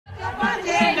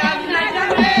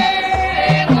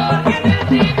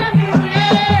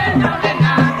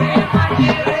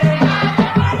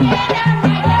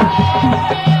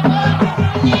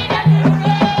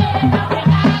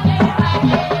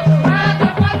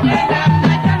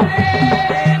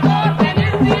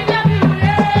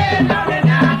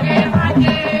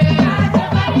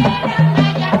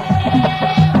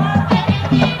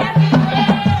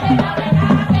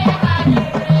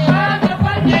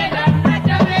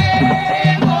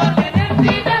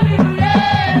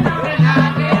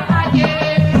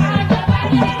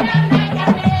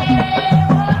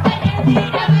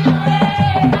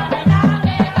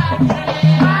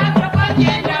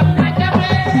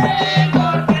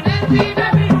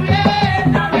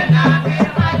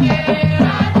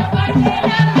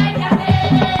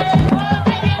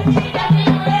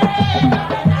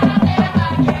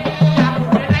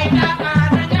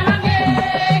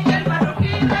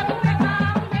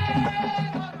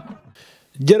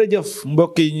jërëjëf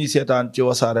mbokk yi ñuy seetaan ci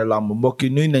wasaare làmb mbokk yi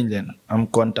nuy nañ leen am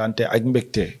kontaante ak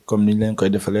mbégte comme niñ leen koy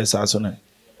defalee saa su ne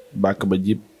bàkk ba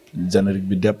jib générique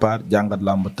bi départ jàngat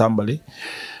làmb tàmbali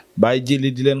Baye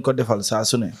Djily di leen ko defal saa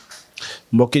su ne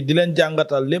mbokk yi di leen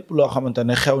jàngatal lépp loo xamante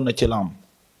ne xew na ci làmb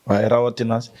waaye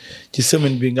rawatina ci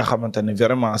semaine bi nga xamante ne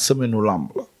vraiment semaine u làmb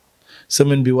la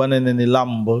semaine bi wane na ni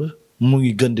làmb mu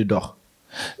ngi gën di dox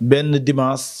benn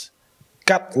dimanche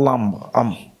 4 làmb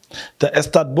am. te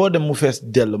stade boo dem mu fees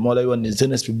dell moo lay wan ni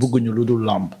jeunesse bi bëgguñu lu dul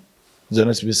làmb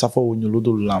jeunesse bi safawuñu lu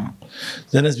dul làmb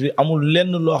jeunesse bi amul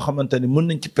lenn loo xamante ni mën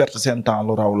nañ ci perte seen temps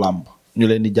lu raw làmb ñu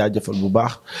leen di jaajëfal bu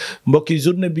baax mbokk yi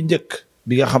journée bi njëkk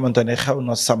bi nga xamante ne xew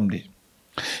na samedi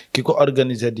ki ko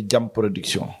organisé di Jam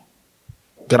Production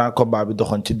grand combat bi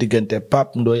doxoon ci diggante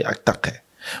Pape Ndoye ak Takké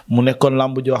mu nekkoon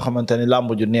làmb joo xamante ni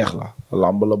làmb ju neex la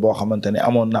làmb la boo xamante ni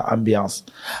amoon na ambiance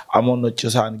amoon na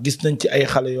cosaan gis nañ ci ay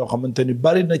xale yoo xamante ni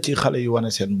bari na ci xale yu wane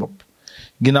seen bopp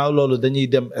ginnaaw loolu dañuy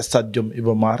dem stade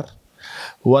Iba Mar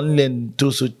wan leen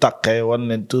tuusu Takké wan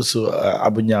leen tuusu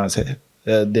Abou Niasse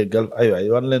déggal aywaay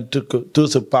wan leen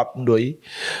tuusu Pape Ndoye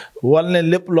wan leen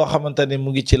lépp loo xamante ni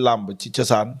mu ngi ci làmb ci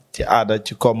cosaan ci aada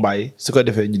ci combat yi su ko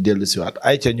defee ñu dellu siwaat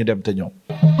ay ca ñu dem te ñëw.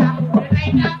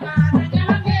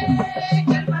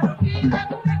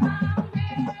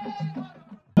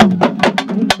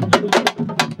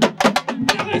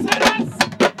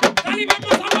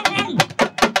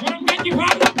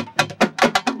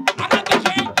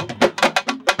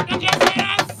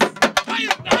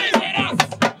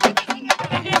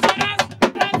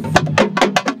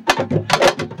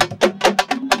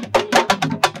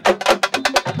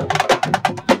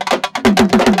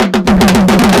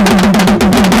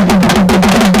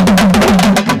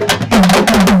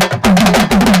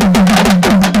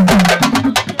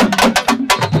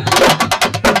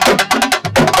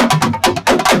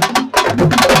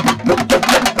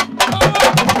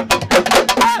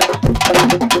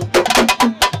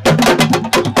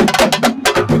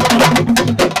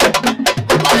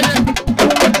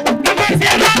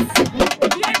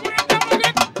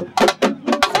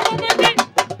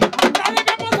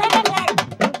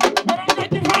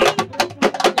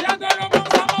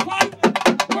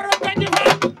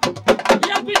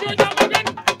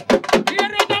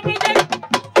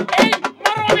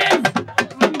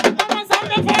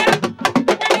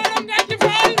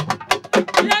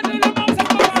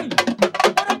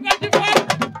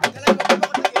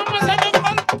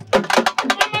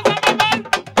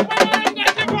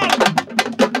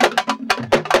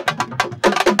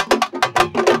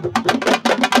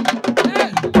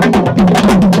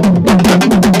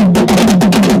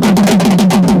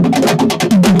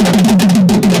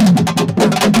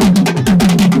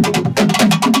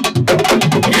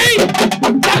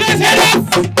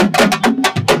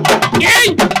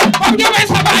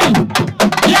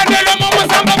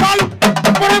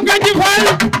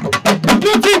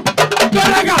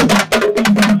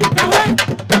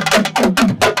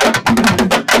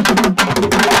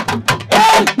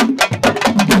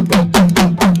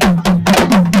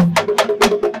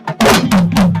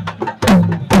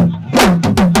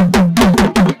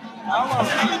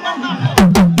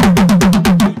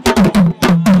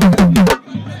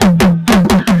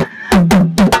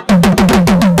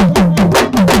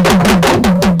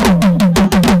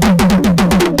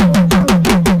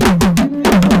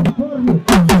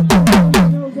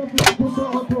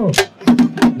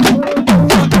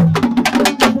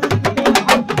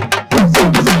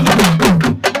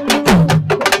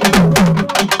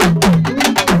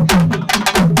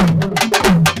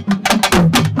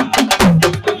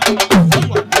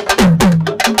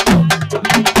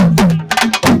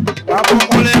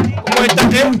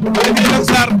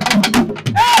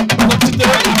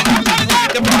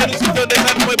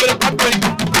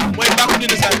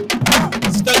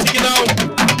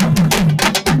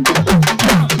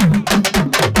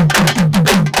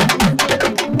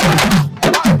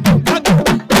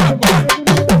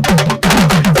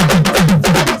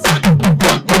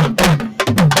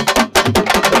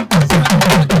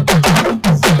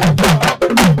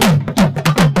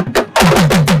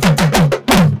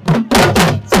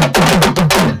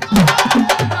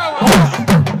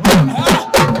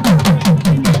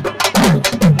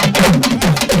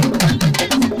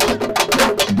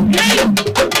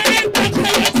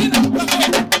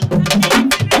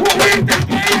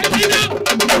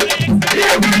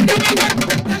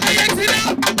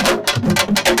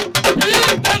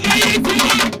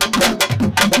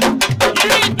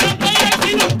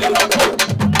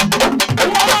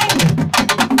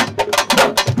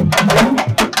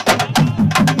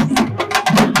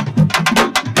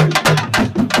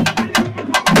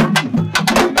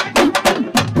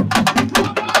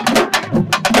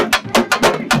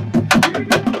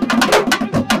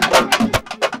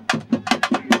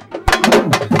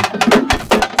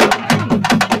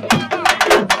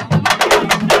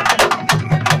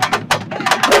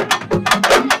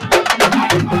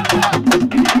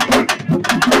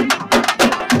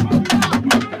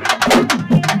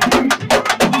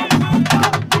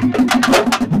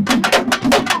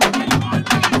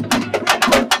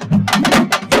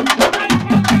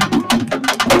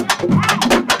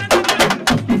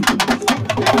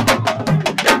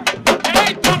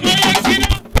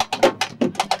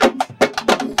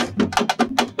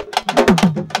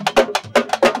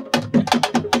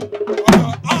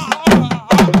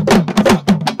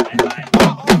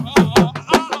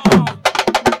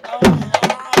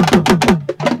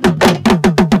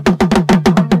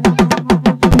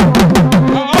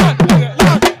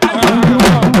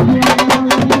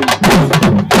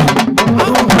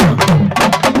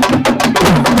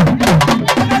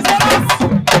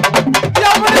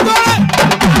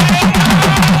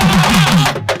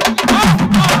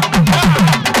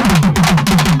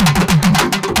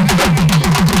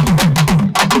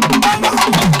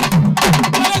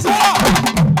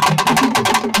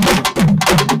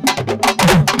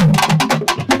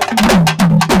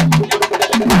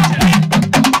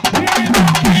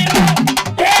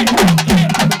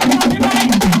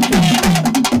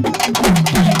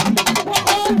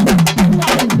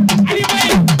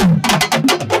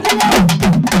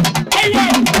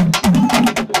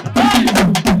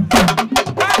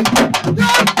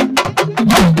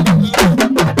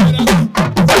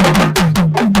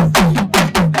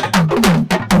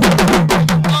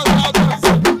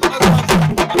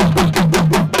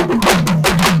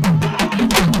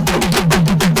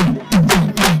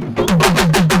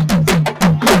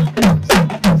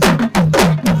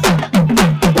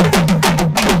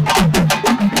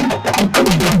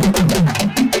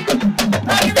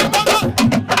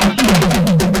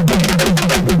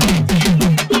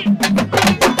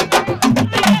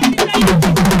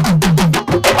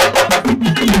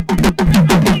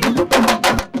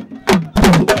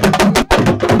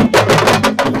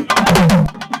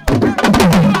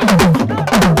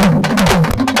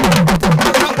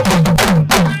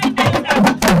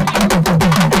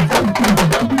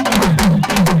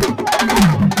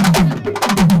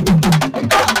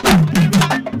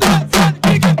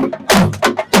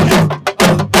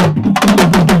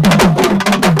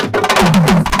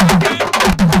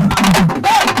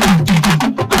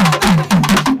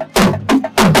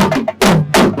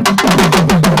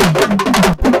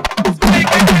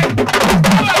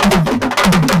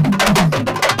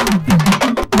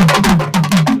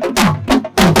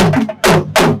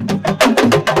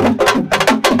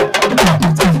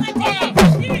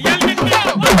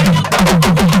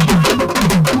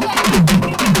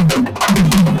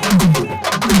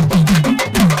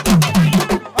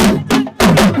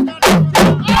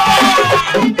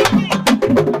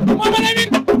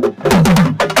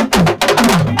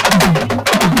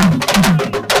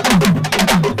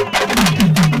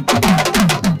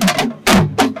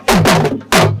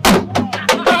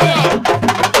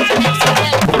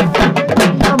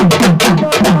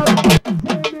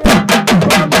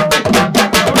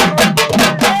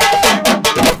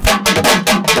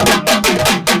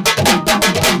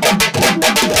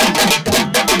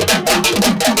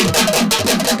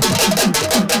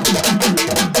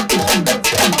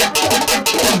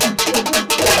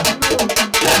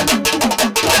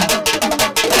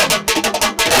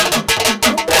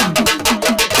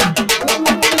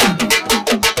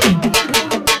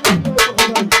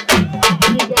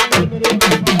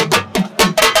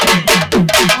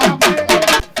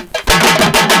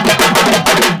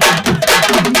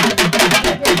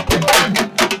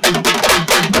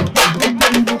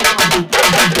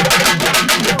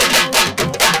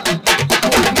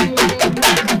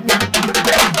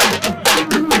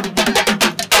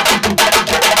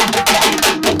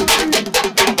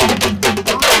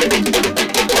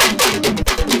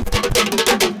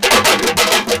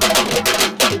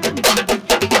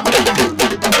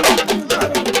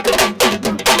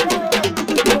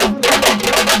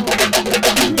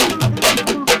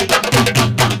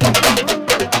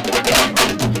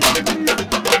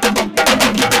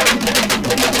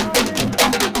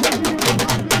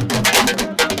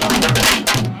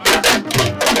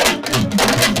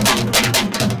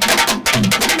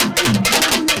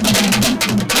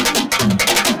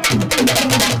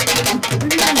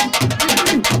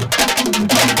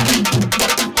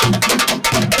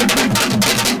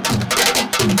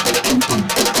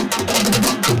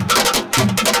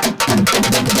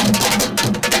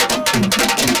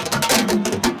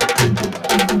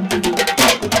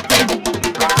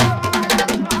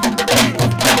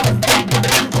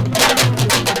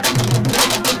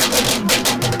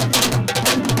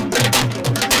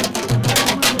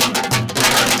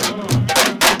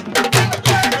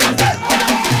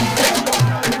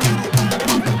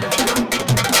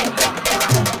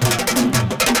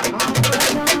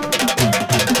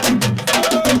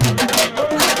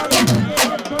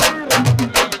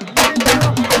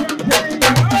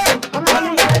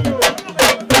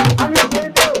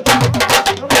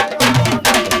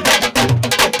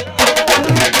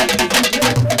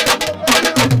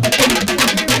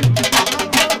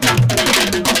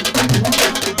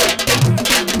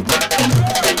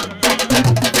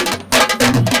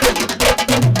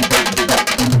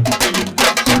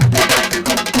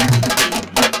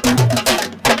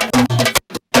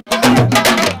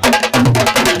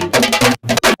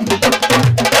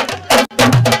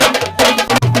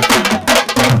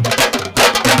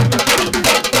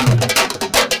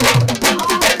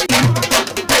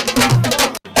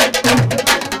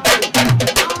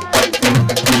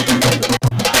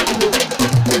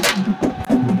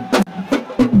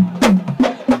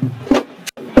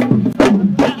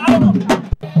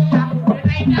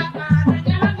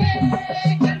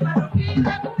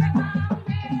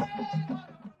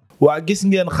 waa gis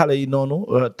ngeen xale yi noonu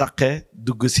taqe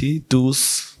dugg si tuus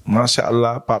macha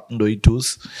allah Pape Ndoye tuus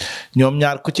ñoom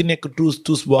ñaar ku ci nekk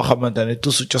tuus boo xamante ne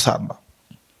tuusu cosaan la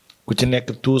ku ci nekk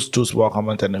tuus boo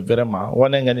xamante ne vraiment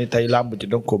wane nga ni tey làmb ci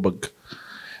danga ko bëgg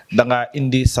da ngaa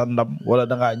indi sa ndam wala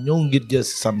da ngaa ñëw ngir jël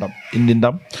si sa ndam indi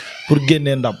ndam pour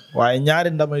génnee ndam waaye ñaari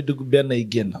ndamay dugg benn ay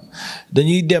génn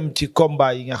dañuy dem ci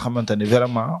combat yi nga xamante ne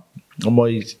vraiment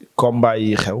mooy combat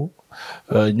yi xew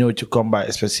ñëw ci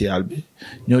combat spécial bi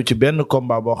ñëw ci benn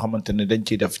combat boo xamante ne dañ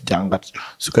ciy def jàngat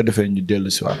su ko defee ñu dellu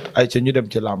si waat ay ca ñu dem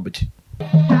ci làmb ci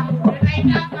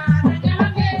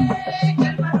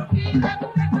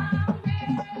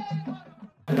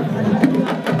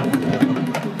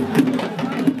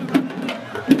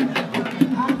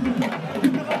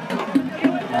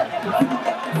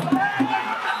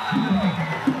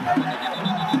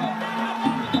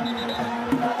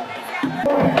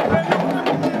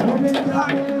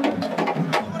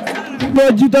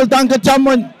boo jiital tànk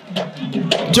càmmoñ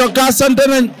Cokkaas sant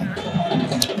nañ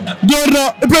door na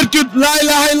uppercut laa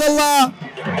ilaha illallah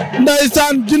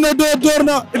ndeysaan dina door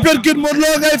na uppercut Modou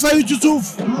Lo ngay fayu ci suuf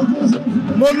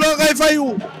Modou Lo ngay fayu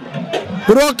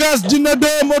Rokas dina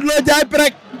Modou Lo jaay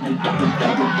prek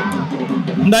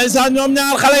ndeysaan ñoom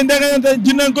ñaar xale ndegeyante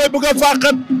dina koy bëgg a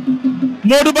fàqat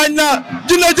Modou bañ na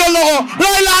dina jël na ko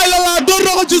laa ilaha illallah door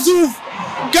na ko ci suuf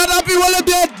kadapi wala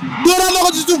déet dooral na ko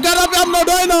ci suuf kadapi am na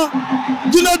doy na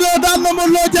dina daan na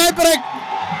Modou Lo jaay prek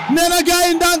nee na gars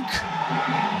yi ndànk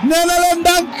nee na leen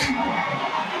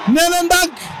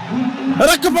ndànk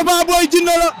rakk Papa Boy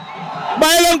Djiné la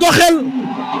bàyyi leen ko xel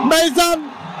ndeysaan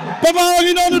Papa wa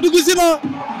ngi noonu dugg si na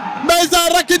ndeysaan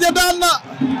rakk ja daan na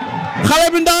xale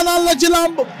bi ndaanaan la ci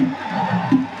làmb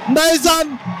ndeysaan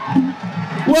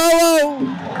waaw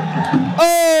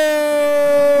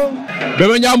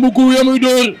Bébé Ndiambour ku yamuy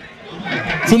dóor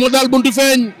fu mu dal buntu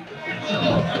feeñ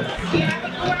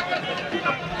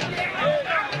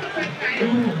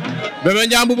Bébé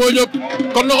Ndiambour Boy Diop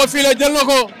kon na ko fii la jël na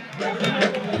ko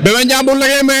Bébé Ndiambour la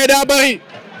ngay maye daa bari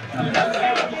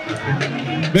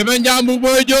Bébé Ndiambour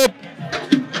Boy Diop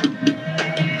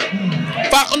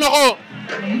fàq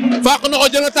na ko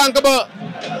jël na tànk ba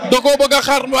da koo bëgg a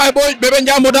xar waaye Bébé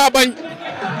Ndiambour daa bañ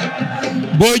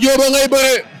Boy Diop a ngay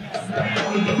bëre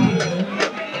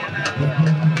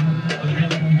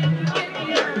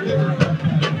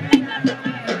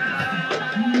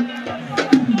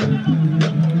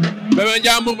Bébé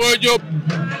Ndiambour Boy Diop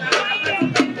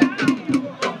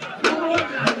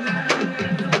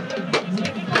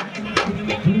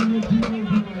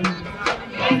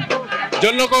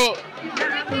jël na ko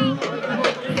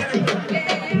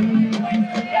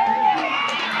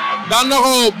daan na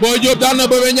ko Boy Diop daan na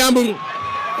Bébé Ndiambour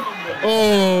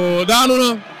oh daanu na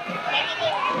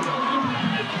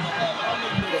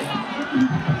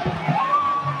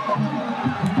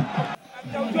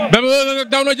Bébé Reug Reug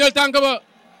daw na jël tànk ba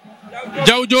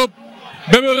Diaw Diop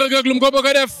Bébé Reug Reug lu mu ko bëgg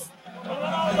a def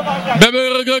Bébé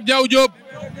Reug Reug Diaw Diop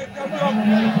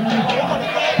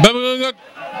Bébé Reug Reug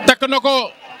takk na ko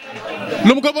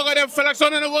lu mu ko bëgg a def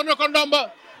flexionné na war na ko ndomba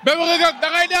Bébé Reug Reug da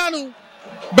ngay daanu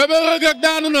Bébé Reug Reug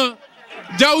daanu na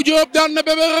Diaw Diop daan na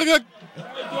Bébé Reug Reug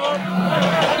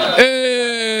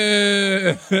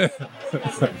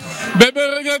Bébé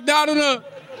Reug Reug daanu na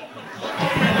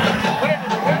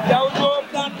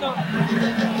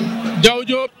Diaw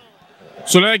Diop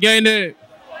Souley Gaynde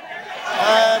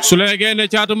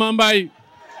Caatu Mambaay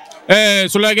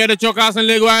Souley Gaynde cokkaas na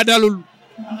léegi waaye dalul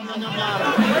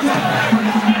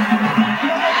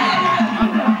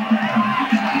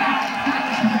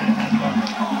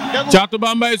Caatu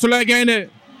Bambay Souley Gaynde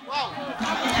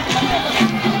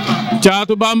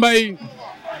Caatu Bambay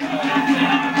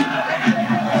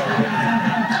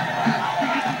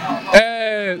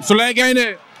Souley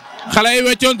Gaynde xale yi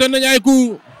weccoonte nañ ay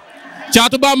coup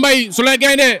Caatu Bambay Souley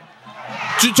Gaynde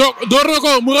door na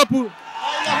ko mu rëpp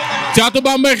Caatu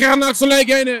Bambay xeex na ak Souley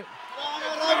Gaynde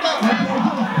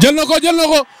jël na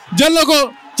ko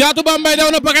Caatu Bambay daw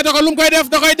na paquet ko lu mu koy def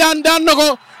da koy daan na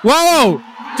ko waaw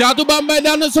Caatu Bambay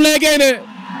daan na Souley Gaynde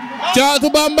Caatu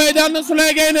Bambay daan na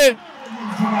Souley Gaynde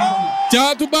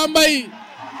Caatu Bambay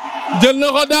jël na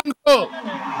ko daan ko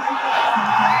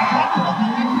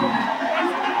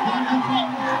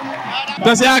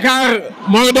Tas Yaakaar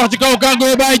moo ngi dox ci kaw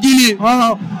kàggoo Baye Djily.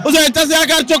 waaw Ousseyn Tas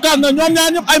Yaakaar cokkaas na ñoom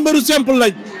ñaar ñëpp ay mbëru simple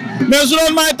lañ mais su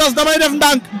doon may tas damay def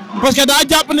ndànk parce que daa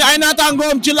jàpp ni ay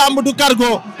naataangoom ci làmb du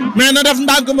cargo mais na def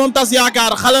ndànk moom Tas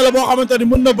Yaakaar xale la boo xamante ni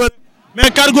mën na bëri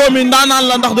mais cargo mi ndaanaan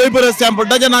la ndax day bëre simple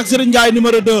daje na ak Serigne Ndiaye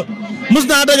numéro 2 mus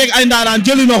naa dajeeg ay ndaanaan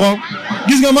jëli na ko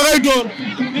gis nga ma ngay dóor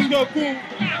gis nga ku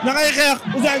ña ngay xeex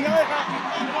Ousseyn ña ngay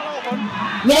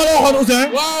xeex lu ma la waxoon Ousseyn.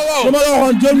 waaw lu ma la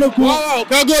waxoon jël na coup. waaw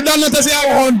Cargo daan na tas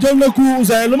yaakaar. waxoon jël na coup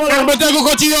Ousseyn. lu ma la ba tegu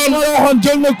ko ci yoon. lu ma la waxoon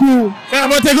jël na coup. xeex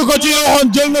ba tegu ko ci yoon.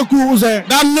 waxoon jël na coup Ousseyn.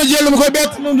 daan na jël bu ko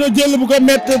bett. daan na jël bu ko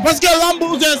métti parce que lamb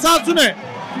Ousseyn saa su ne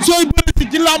sooy bëri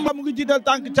ci lamb mu ngi jiital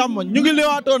tànk càmmoñ ñu ngi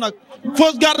liwaatoo nag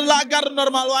fausse garde la garde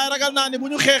normale waaye ragal naa ni bu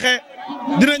ñu xeexee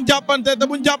dinañ jàppante te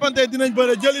bu ñu jàppante dinañ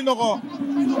bëre jëli na ko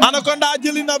Anaconda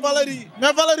jëli na Valérie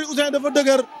mais Valérie Ousseyn dafa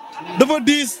dëgër dafa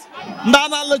diis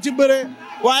ndaanaan la ci bëre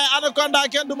waaye Anaconda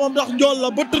kenn du moom ndax njool la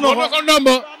bëtt na ko. ko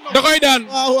ndombo da koy daan.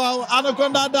 waaw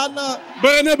Anaconda daan na.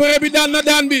 bëre na bëre bi daan na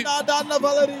daan bi. daan na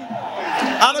Valérie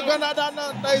Anaconda daan na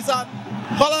ndeysaan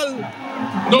xolal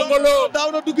Ndongo Lo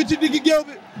daaw na dugg ci digg géew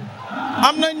bi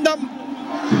am nañ ndam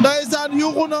ndeysaan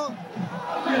yuuxu na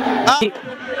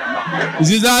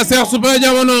Ziza Cheikh Super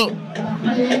Diamono.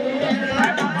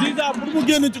 Ziza pour mu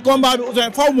génn ci combat bi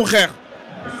Ousseyn faw mu xeex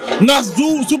ndax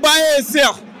su bàyyee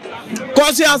Cheikh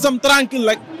conscience am tranquille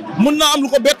rek mun na am lu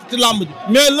ko bett ci làmb ji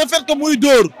mais le fait que muy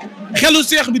dóor xelu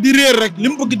Cheikh bi di réer rek li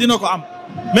mu bëgg dina ko am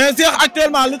mais Cheikh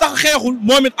actuellement li tax xeexul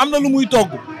moom it am na lu muy togg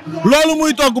loolu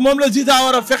muy togg moom la Ziza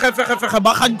war a fexe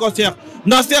ba xañ ko Cheikh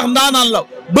ndax Cheikh ndaanaan la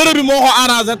bëre bi moo ko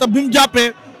arrangé te bi mu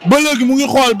jàppee ba léegi mu ngi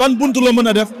xool ban buntu la mën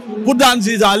a def pour daan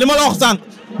Ziza li ma la wax sànq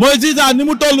mooy Ziza ni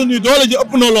mu toll nii doole ji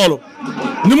ëpp na loolu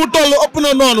ni mu toll ëpp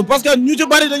na noonu parce que ñu ci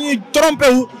bari dañuy trompé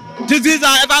wu ci Ziza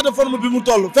état de forme bi mu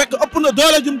toll fekk ëpp na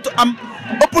doole ji mu am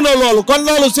ëpp na loolu kon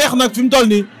loolu Cheikh nag fi mu toll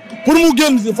nii pour mu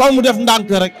génn si faw mu def ndànk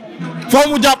rek faw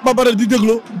mu jàpp ba bëre di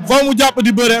déglu faw mu jàpp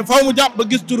di bëre faw mu jàpp ba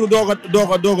gis turu doog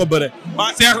a bëre.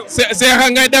 waaw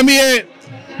Cheikh ngay demee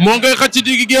moo ngay xëcc ci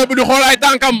digg géew bi di xool ay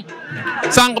tànkam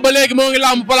sànq ba léegi moo ngi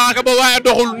làmb plaqué ba waaye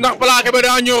doxul ndax plaqué ba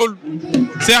daa ñorul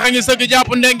Cheikh a ngi sëgg jàpp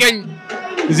ndengeñ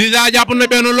Ziza jàpp na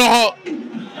benn loxo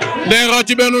day rocc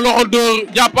benn loxo dóor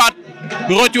jàppaat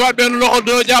rocciwaat benn loxo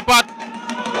dóor jàppaat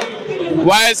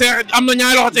waaye Cheikh am na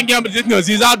ñaari loxo ci ngemb gis nga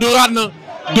Ziza dóoraat na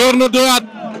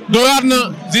dóoraat na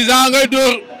Ziza ngay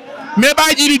dóor mais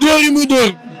Baye Djily dóor yi muy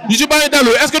dóor ñu ci bàyyi dalu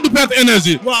est-ce que du perte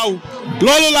énergie. waaw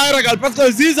loolu laay ragal parce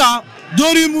que Ziza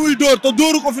dóor yi muy dóor te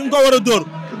dóoru ko fi mu ko war a dóor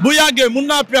bu yàggee mun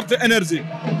naa perte énergie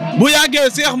bu yàggee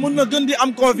Cheikh mun na gën di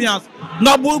am confiance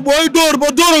ndax booy dóor ba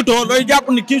dóoratoo day jàpp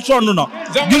ni kii sonn na.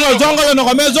 zongale na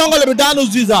ko mais zongale bi daanu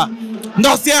Ziza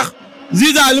ndax Cheikh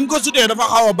Ziza li mu ko sutee dafa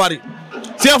xaw a bari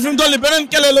Cheikh fi mu toll nii beneen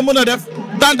kele la mën a def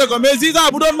tante ko mais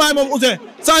Ziza bu doon maay moom Ousseyn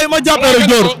saa yi ma jàppee rek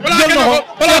dóor jël na ko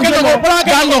daan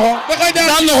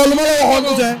na ko lu ma la waxoon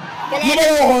Ousseyn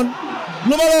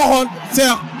lu ma la waxoon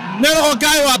Cheikh nee na ko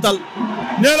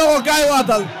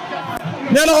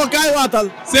kaay waatal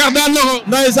Cheikh daan na ko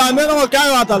ndeysaan nee na ko kaay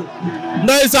waatal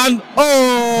ndeysaan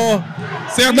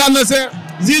Cheikh daan na Cheikh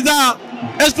Ziza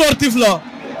sportif la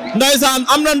ndeysaan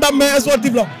am na ndam mais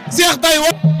sportif la Cheikh tay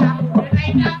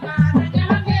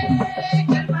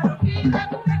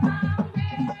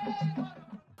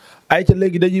ay ca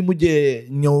léegi dañuy mujjee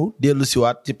ñëw dellu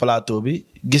siwaat ci plateau bi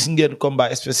gis ngeen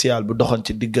combat spécial bu doxoon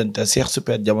ci diggante Cheikh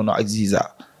Super Diamono ak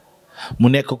Ziza mu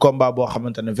nekk combat boo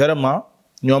xamante ne vraiment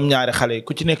ñoom ñaari xale yi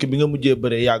ku ci nekk bi nga mujjee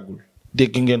bëree yàggul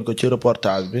dégg ngeen ko ci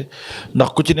reportage bi ndax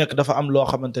ku ci nekk dafa am loo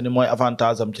xamante ni mooy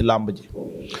avantage am ci làmb ji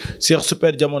Cheikh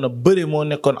Super Diamono bëre moo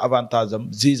nekkoon avantage am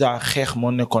Ziza xeex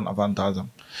moo nekkoon avantage am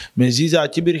mais Ziza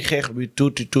ci biir xeex bi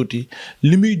tuuti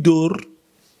li muy dóor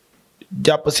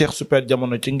jàpp Cheikh Super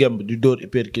Diamono ci ngemb di dóor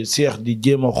uppercut Cheikh di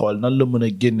jéem a xool nan la mën a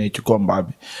génnee ci combat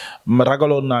bi ma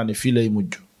ragaloon naa ne fii lay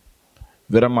mujj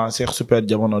vraiment Cheikh Super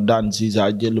Diamono daan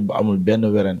Ziza jël bu amul benn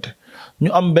werante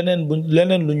ñu am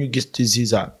leneen lu ñu gis ci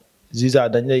Ziza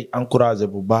dañ lay encourager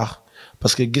bu baax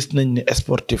parce que gis nañ ni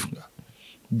sportif nga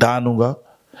daanu nga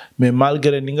mais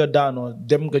malgré ni nga daanoo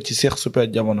dem nga ci Cheikh Super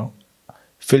Diamono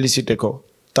féliciter ko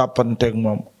tàppanteeg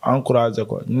moom encourager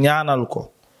ko ñaanal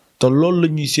ko te loolu la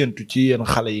ñuy séentu ci yéen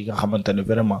xale yi nga xamante ne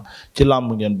vraiment ci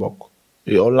làmb ngeen bokk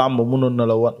yow làmb mënoon na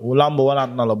la làmb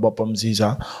wanaat na la boppam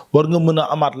Ziza war nga mën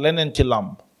a amaat leneen ci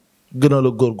làmb gën a la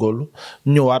góorgóorlu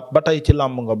ñëwaat ba tey ci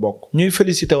làmb nga bokk ñuy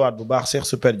félicité waat bu baax Cheikh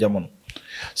Super Diamono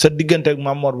sa diggante ak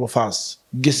Mamor bu Faas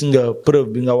gis nga preuve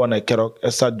bi nga wane keroog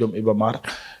stade Iba Mar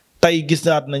tey gis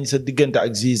naat nañ sa diggante ak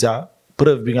Ziza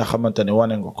preuve bi nga xamante ne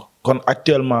wane nga ko kon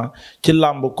actuellement ci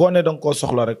làmb koo ne danga koo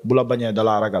soxla rek bu la bañee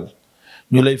dalaa ragal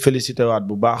ñu lay félicité waat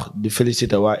bu baax di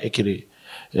félicité waa écurie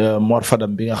Mor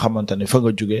Fadam bi nga xamante ne fa nga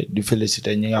jógee di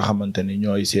félicité ñi nga xamante ni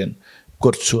ñooy seen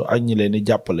coach ak ñi leen di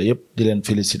jàppale yépp di leen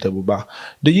félicité bu baax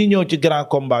dañuy ñëw ci grand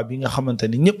combat bi nga xamante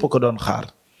ni ñëpp ko doon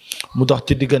xaar mu dox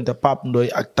ci diggante Pape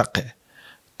Ndoye ak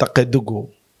Taqe dugg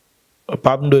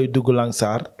Pape Ndoye dugg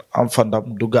Langsar am fa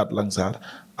ndam duggaat Langsar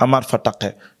amaat fa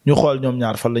Taqe ñu xool ñoom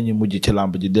ñaar fan la ñuy mujj ci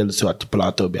làmb ji dellu siwaat ci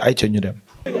plateau bi ay ca ñu dem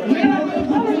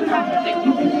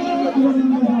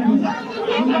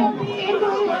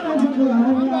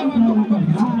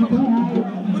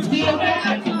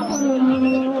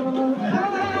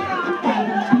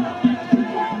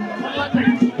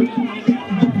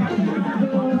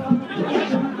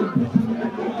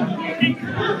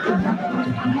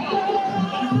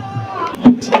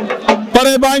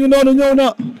pare baa ngi noonu ñëw na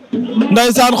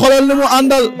ndaysaan xoolal li mu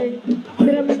àndal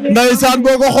ndaysaan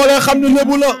boo ko xoolee xam ne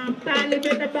lébu la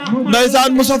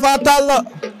ndaysaan Moustapha Tall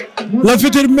la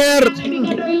futur maire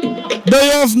de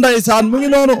Yoff ndaysaan mu ngi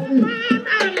noonu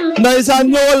ndaysaan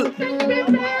ñëwal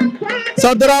sa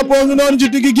drapeau ngi noonu ci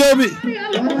diggi géew bi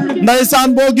ndaysaan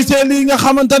boo gisee lii nga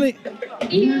xamante ni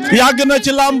yàgg na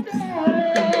ci làmb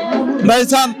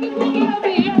ndaysaan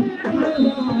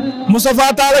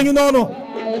Moustapha Tall ngi noonu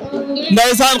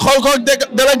ndaysaan xool ko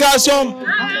délégation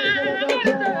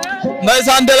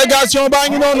ndaysaan délégation baa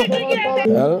ngi noonu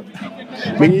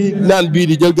mi ngi naan bii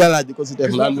di jël galaaj di ko si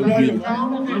def naan bii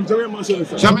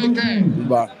di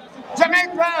baax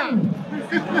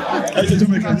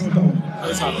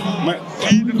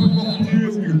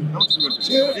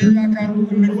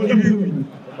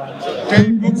tey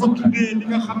boo ko tuddee li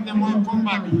nga xam ne mooy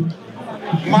combat bi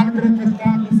malgré que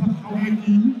daa bi sax xaw na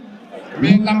kii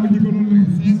mais lamb ji gënoon na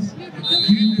siis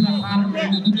lii dina xaar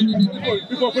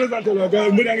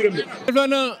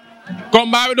na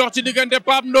combat bi dox ci diggante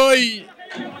Pape Ndoye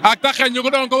ak Taxe ñu ko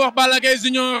doon ko wax Balla Gaye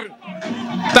Junior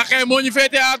Taxe moo ñu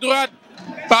féetee à droite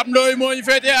Pape Ndoye moo ñu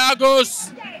féetee à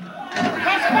gauche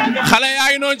xale yaa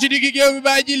ngi noonu ci diggi géew bi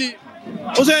Baye Djily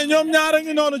Ousseyn ñoom ñaar a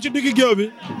ngi noonu ci diggi géew bi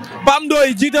Pape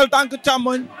Ndoye jiital tànk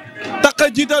càmmoñ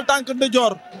Taxe jiital tànk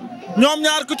ndijoor ñoom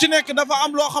ñaar ku ci nekk dafa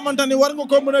am loo xamante ni war nga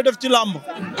ko mën a def ci làmb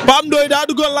Pape Ndoye daa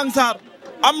duggoon Langsar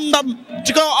am ndam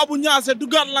ci kaw Abu Ñaase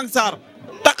duggaat Langsar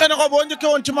Taxe ne ko boo njëkkee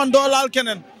woon ci man doo laal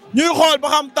keneen ñuy xool ba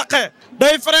xam Taxe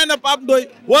day freiné Pape Ndoye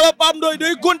wala Pape Ndoye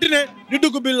day continuer di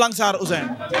dugg bi Langsar Ousseyn.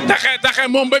 Taxe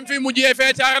moom ba mu fi mujjee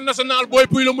fee ci Arene National Boy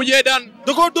Pouye la mujjee daan.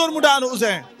 da koo dóor mu daanu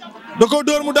Ousseyn da koo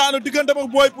dóor mu daanu diggante ak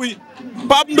Boy Pouye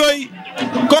Pape Ndoye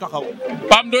ko taxaw.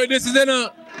 Pape Ndoye décidé na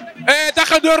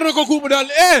Taxe door na ko kuubu daal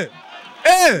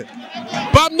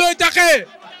Pape Ndoye Taxe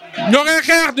ñoo ngay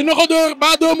xeex dina ko dóor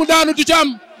ba doomu daanu du ci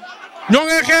am ñoo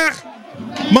ngay xeex.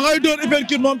 ma ngay dóor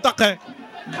uppercut moom Taxe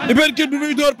uppercut bi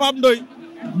muy dóor Pape Ndoye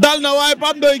dal na waaye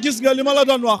Pape Ndoye gis nga li ma la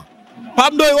doon wax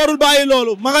Pape Ndoye warul bàyyi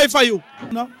loolu ma ngay fayu.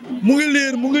 mu ngi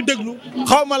liir mu ngi déglu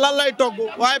xaw ma lan lay togg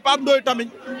waaye Pape Ndoye tamit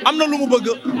am na lu mu bëgg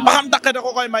ba xam Taxe da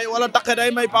ko koy may wala Taxe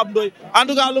day may Pape Ndoye en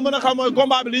tout cas lu mën a xam mooy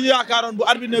combat bi li ñu yaakaaroon bu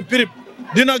arbitre ne prip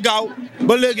dina gaaw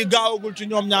ba léegi gaawagul ci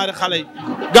ñoom ñaari xale yi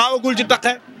gaawagul ci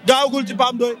Taxe gaawagul ci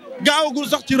Pape Ndoye gaawagul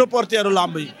sax ci reporteru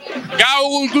lamb yi.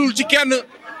 gaawagul ci kenn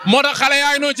moo tax xale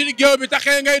yaa ngi noonu ci géew bi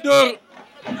Taxe ngay dóor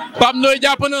Pape Ndoye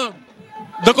jàpp na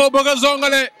da koo bëgg a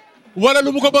zongale wala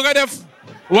lu mu ko bëgg a def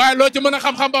waaye loo ci mën a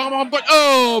xam-xam ba xam ko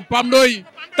Pape Ndoye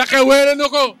Taxe wéere na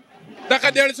ko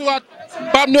Taxe dellu si waat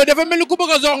Pape Ndoye dafa mel ni ku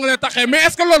bëgg a zongale Taxe mais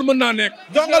est-ce que loolu mën naa nekk.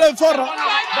 zongale fort na.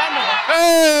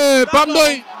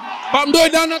 Pape Ndoye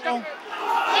daan na ko.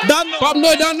 Pape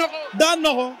Ndoye daan na ko. daan na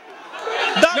ko.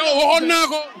 yow waxoon naa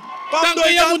ko. Pape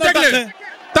Ndoye daan na Taxe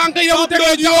tànk yamu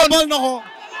tegle ji yoon na ko.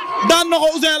 daan na ko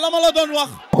Ousseyn la ma la doon wax.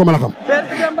 ko mën a xam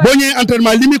boo ñëwee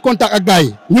entraînement li muy contact ak gars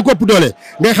yi ñu ko ëpp doole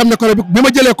ngay xam ne ko bi ma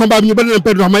jëlee combat bi ñu bëri leen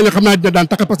perdre wax may leen xam naa dina daan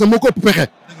Taxe parce que moo ko ëpp pexe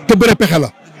te bëre pexe la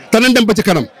te nañ dem ba ci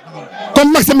kanam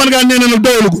comme Max man ngaa nee na nag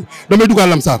doyalugul damay dugal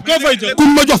Lamsar ku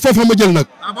ma jox foofu ma jël nag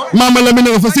maama la mi ne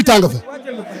nga fa si tàng fa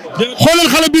xoolal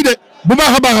xale bii de bu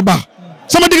baax a baax a baax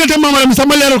sama diggante maama la mi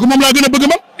sama leeral ko moom laa gën a bëgg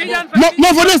man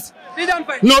moo fa des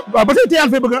non waaw ba tey Tidiane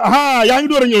Faye bëgg yaa ngi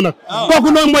door a ñëw nag kooku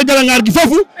noonu mooy galangaar gi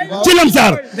foofu ci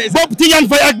Lamsar boobu Tidiane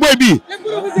Faye ak boy bii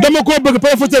dama koo bëgg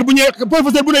professeur bu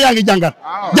ne yaa ngi jàngat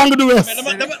jàng du wees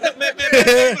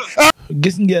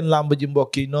gis ngeen làmb ji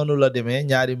mbokk yi noonu la demee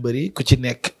ñaari mbëri ku ci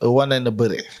nekk wane na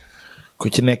bëre ku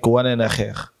ci nekk wane na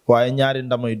xeex waaye ñaari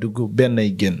ndamay dugg benn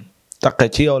ay génn Taxe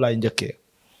ci yow laay njëkkee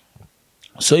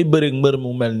sooy bëreeg mbër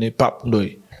mu mel ni Pape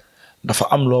Ndoye dafa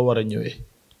am loo war a ñëwee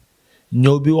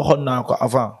ñëw bi waxoon naa ko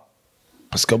avant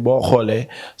parce que boo xoolee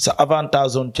sa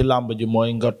avantage zone ci làmb ji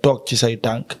mooy nga toog ci say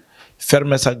tànk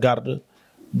fermer sa garde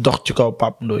dox ci kaw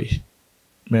Pape Ndoye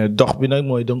mais dox bi nag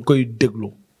mooy danga koy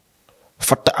déglu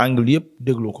fatt angle yëpp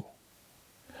déglu ko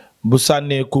bu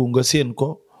sànneeku nga séen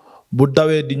ko bu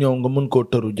dawee di ñëw nga mën koo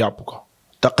tëru jàpp ko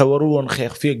Taxe warul woon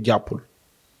xeex fii ak jàppul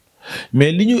mais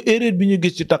li ñu erreur bi ñu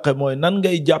gis ci Taxe mooy nan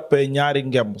ngay jàppee ñaari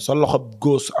ngemb sa loxo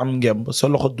gauche am ngemb sa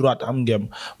loxo droite am ngemb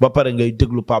ba pare ngay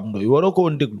déglu Pape Ndoye waroo ko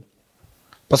woon déglu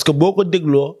parce que boo ko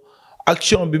dégloo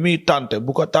action bi muy tànte bu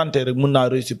ko tàntee rek mën naa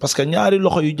réussir parce que ñaari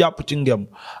loxo yu jàpp ci ngemb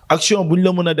action bu ñu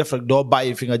la mën a def rek doo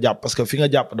bàyyi fi nga jàpp parce que fi nga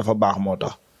jàpp dafa baax moo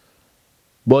tax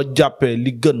boo jàppee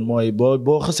li gën mooy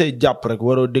boo xësee jàpp rek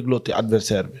waroo déglooti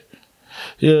adversaire bi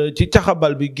ci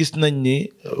caxabal bi gis nañ ni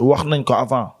wax nañ ko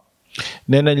avant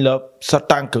nee nañ la sa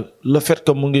tànk le fait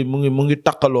que mu ngi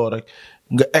takkaloo rek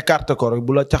nga écarter ko rek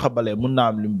bu la caxabalee mën naa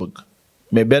am li mu bëgg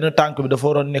mais benn tànk bi dafa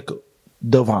waroon nekk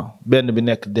devant benn bi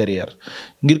nekk derrière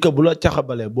ngir que bu la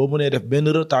caxabalee boo mënee def benn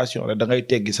rotation rek da ngay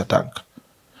teggi sa tànk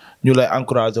ñu lay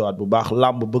encouragé waat bu baax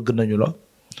làmb bëgg nañu la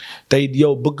tey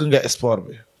yow bëgg nga sport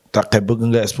bi taqe bëgg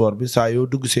nga sport bi saa yoo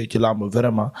dugg see ci làmb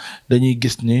vraiment dañuy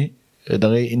gis ni da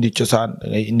ngay indi cosaan da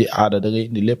ngay indi aada da ngay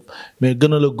indi lépp mais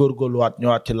gën a la góorgóorluwaat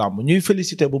ñëwaat ci làmb ñuy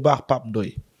félicité bu baax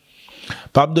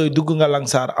Pape Ndoye dugg nga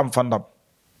Langsar am fa ndam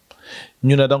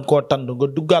ñu ne da nga koo tànd nga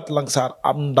duggaat Langsar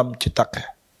am ndam ci taqe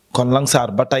kon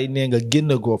Langsar ba tey nee nga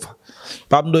génn goo fa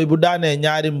Pape Ndoye bu daanee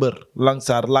ñaari mbër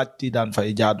Langsar laaj Tidiane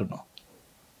Faye jaadu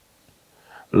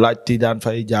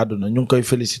na ñu ngi koy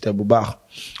félicité bu baax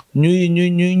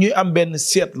ñuy am benn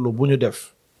seetlu bu ñu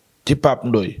def ci Pape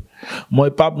Ndoye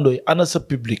mooy Pape Ndoye ana sa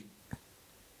public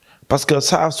parce que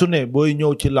saa su ne booy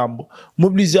ñëw ci làmb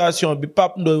mobilisation bi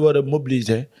Pape Ndoye war a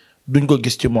mobiliser duñ ko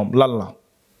gis ci moom lan la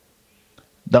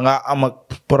dangaa am ak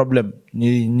problème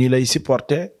ñi lay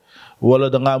supporter wala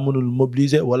dangaa mënul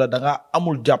mobiliser wala dangaa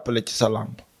amul jàppale ci sa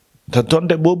làmb te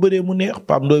tonte boo bëree mu neex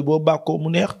Pape Ndoye boo bàkkoo mu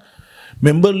neex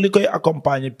mais mbër li koy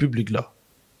accompagner public la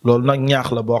loolu nag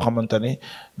ñaax la boo xamante ni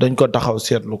dañ ko taxaw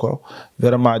seetlu ko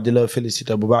vraiment di la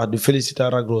féliciter bu baax di féliciter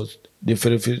Ragros di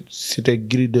féliciter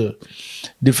Gris 2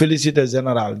 di féliciter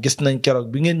général gis nañ keroog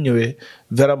bi ngeen ñëwee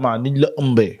vraiment niñ la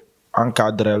ëmbee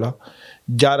encadré la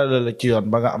jaarale la ci yoon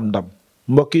ba nga am ndam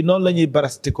mbokk yi noonu la ñuy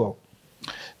barastikoo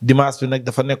dimanche bi nag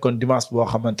dafa nekkoon dimanche boo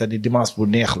xamante ni dimanche bu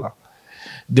neex la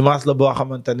dimanche la boo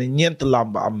xamante ni ñeent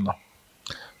làmb am na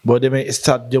boo demee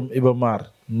stade jëm Iba Mar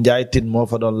Ndiaye Tine moo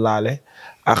fa doon laale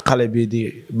ak xale bii di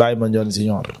Baye Mandione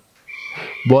Junior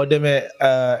boo demee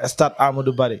stade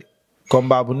Amadou Barry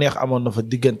combat bu neex amoon na fa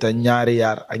diggante ñaari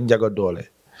yaar ak njaga doole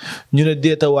ñu ne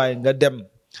déetawaay nga dem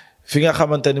fi nga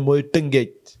xamante ni mooy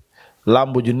Tëngéej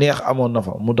làmb ju neex amoon na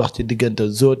fa mu dox ci diggante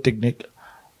Zo Technique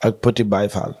ak Petit Baye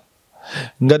Fall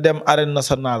nga dem Arene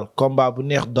National combat bu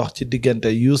neex dox ci diggante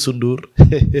Youssou Ndour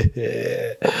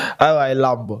ay waay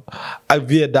làmb ak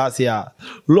Vieux Dacia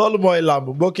loolu mooy làmb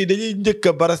mbokk yi dañuy njëkk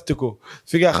a barastiku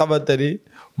fi nga xamante ni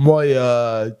mooy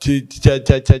ci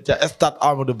ca stade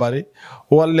Amadou Barry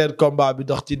wal leen combat bi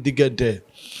dox ci diggante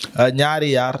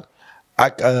ñaari yaar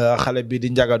ak xale bi di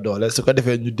njaga doole su ko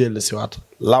defee ñu dellu si waat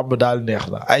làmb daal neex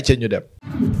na ay ca ñu dem.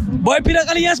 Boy Pire ak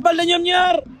Alliance Baldé ñoom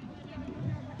ñaar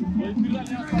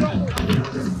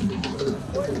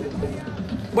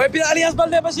Boy Pire Alliance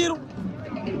Baldé Basirou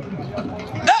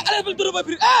Alliance Baldé dóor Boy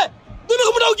Pire dóor na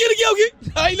ko mu daw génn géew gi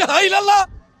la ilaha illallah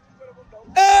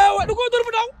wa du ko dóor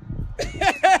mu daw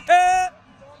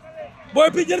Boy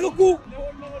Pire jël nga coup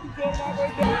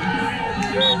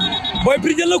Boy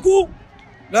Pire jël na coup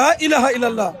la ilaha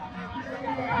illallah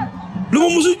lu ma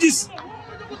musul gis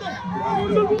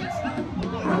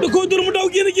du ko dóor mu daw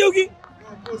génn géew gi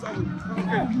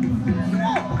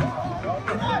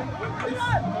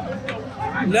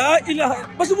laa ilaha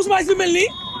parce que musuma gis lu mel nii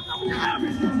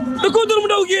da koo dóor mu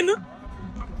daw génn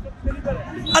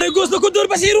are góos da ko dóor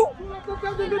Basiru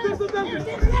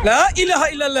laa ilaha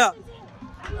illallah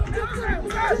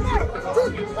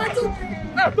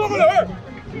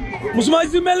musuma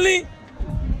gis lu mel nii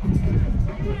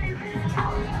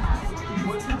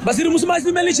Basiru musuma gis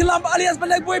lu mel nii ci lamb Alliance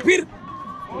Baldé ak Boy Pire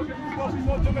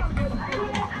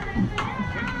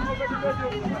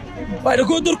waaye da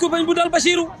koo dóor ko bañ bu dal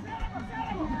Basiru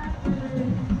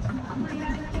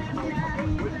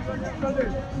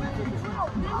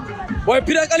Boy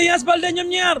Pire ak Alliance Baldé ñoom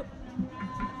ñaar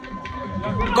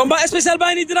combat spécial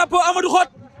baa ngi nii drapeau Amadou Xot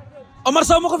Omar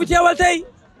Sow ma ko fi teewal tey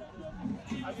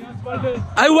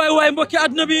ay waay mbokki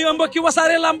àdduna bi mbokki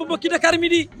Wassare Lamb mbokki Dakar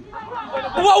Midi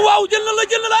waaw jël na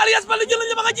la Alliance Baldé jël na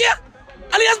la ba nga jeex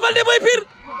Alliance Baldé Boy Pire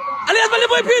Alliance Baldé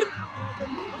Boy Pire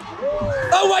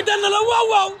waay daan na la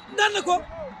waaw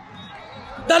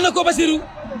daan na ko Basirou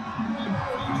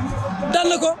daan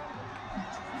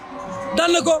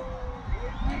na ko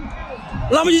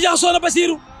lamb ji jaxasoo na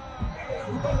Basirou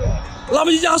lamb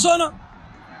ji jaxasoo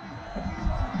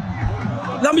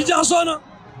na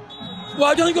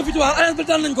waaw jox nañ ko victoire Alliance Baldé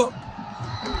daan nañ ko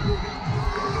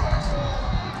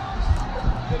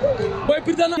Boy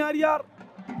Pire daan na ñaari yaar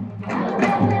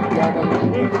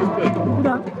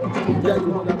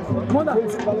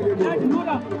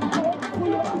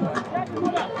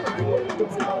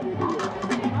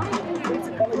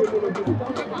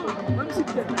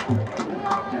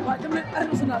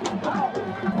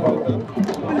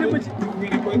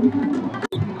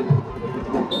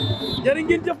jërë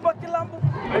ngeen jëf mbokki lamb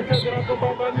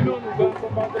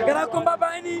grand combat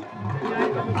baa ngi nii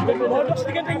moo dox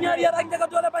diggante ñaari yar ak Ndiaga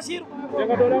Dollé Bachir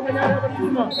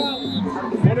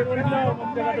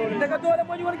Ndiaga Dollé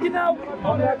moo ñu war ginnaaw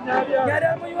ñaari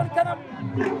yar moo ñu war kanam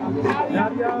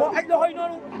moo aj loxoy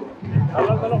noonu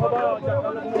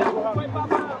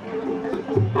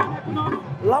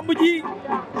lamb ji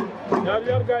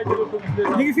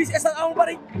ñu ngi fii si stade Amadou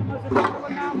Barry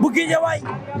bu Guédiawaye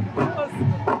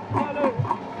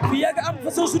fii yàgg am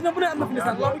façon journée bu ne am na fi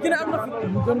ndeysaan lamb ji ne am na fi ñu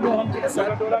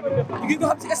gën ko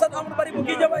xam ci stade Amadou Barry bu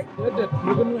Guédiawaye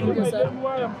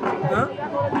ah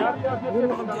ñu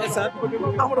xam ci stade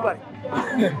Amadou Barry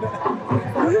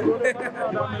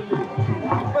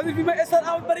parce que fii mooy stade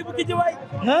Amadou Barry bu Guédiawaye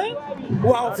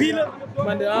waaw fii la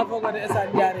man de maa foog ne stade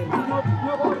Ndiarème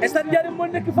stade Ndiarème moo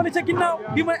nekk fële ca ginnaaw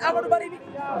bi mooy Amadou Barry bi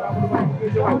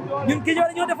ñun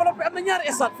Guédiawaye ñoo développé am na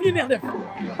ñaari stade fu ñu neex def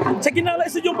ca ginnaaw la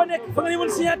stade ba nekk fa nga yemoon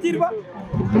signature ba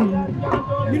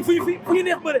ñun fu ñu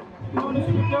neex bëre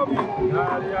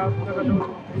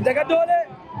Ndiaga Dollé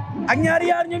ak ñaari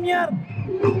yaar ñoom ñaar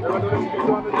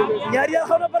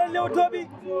xaw na bare Leewtoo bi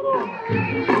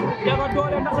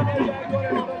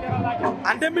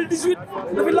en 2018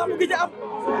 dafi lamb gi am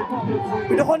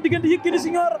bi doxoon diggante Yékini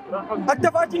Senior ak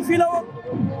Tapha Tine fii la woon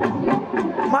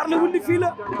Marley Wulli fii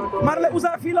la Marley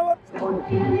Ousa fii la woon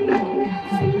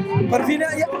par fii ne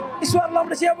histoire lamb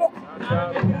da cee bokk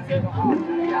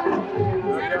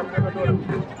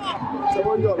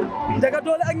Ndiaga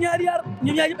Dollé ak ñaari yaar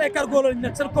ñoom ñaar yëpp ay cargo lañu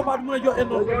nag seen combat du mën a joxe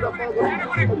noonu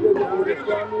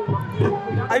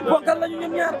ay bonkal lañu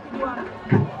ñoom ñaar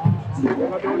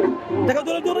Ndiaga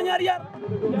Dollé door na ñaari yaar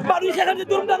mbaa duñu xeexante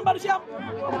dóorum daan mbaa du ci am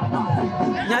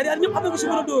ñaari yaar ñëpp xam na ko si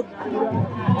mën a dóor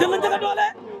jël na Ndiaga Dollé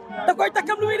da koy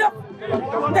takkam lu muy def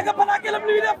Ndiaga palaakeelam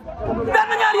lu muy def daan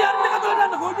na ñaari yaar Ndiaga Dollé daan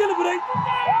na ko jël bu rëy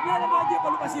ñaari daa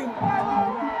jébalu Basiru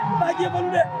daa jébalu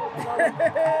de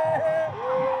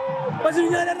Basiru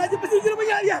ñaari yaar daa jébalu Basiru jël ma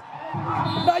ñaari yaar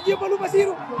daa jébalu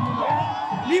Basiru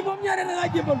lii moom ñaari yaar daa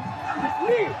jébalu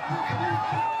lii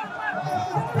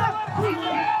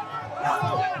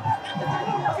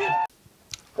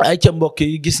ay ca mbokk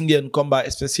yi gis ngeen combat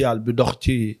spécial bi dox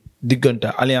ci diggante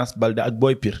Alliance Baldé ak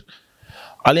Boy Pire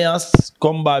Alliance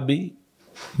combat bi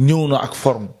ñëw na ak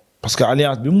forme parce que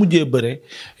Alliance bi mujjee bëre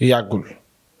yàggul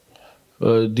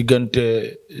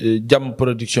diggante Jam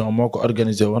production moo ko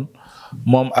organisé woon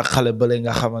moom ak xale bële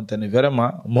nga xamante ne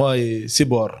vraiment mooy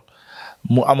Sibor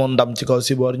mu amoon ndam ci kaw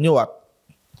Sibor ñëwaat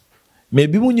mais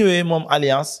bi mu ñëwee moom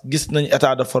Alliance gis nañ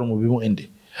état de forme bi mu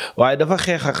indi waaye dafa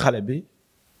xeex ak xale bi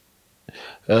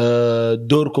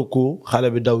dóor ko ku xale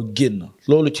bi daw génn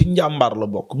loolu ci njàmbaar la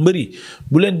bokk mbëri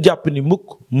bu leen jàpp ni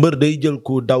mukk mbër day jël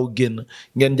ku daw génn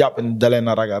ngeen jàpp ni dalee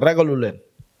na ragalu leen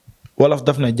wolof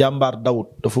daf ne jàmbaar dawut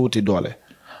dafa wuti doole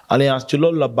Alliance ci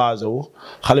loolu la basé wu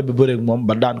xale bi bëreeg moom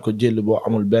ba daan ko jël boo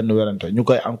amul benn werante ñu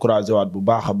koy encouragé waat bu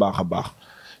baax a baax a baax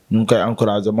ñu ngi koy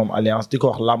encouragé moom Alliance di ko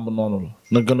wax làmb noonu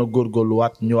la na gën a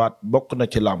góorgóorluwaat ñëwaat bokk na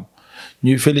ci làmb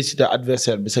ñuy féliciter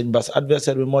adversaire bi sëñ Bass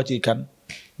adversaire bi moo ciy kan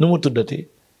nu mu tuddati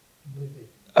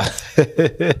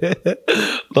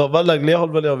non man nag leexul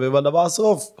ba neex bi man damaa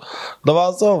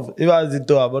soof imagine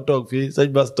toi ba toog fii sëñ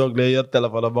Bass toog lay yor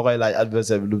téléphone ba koy laaj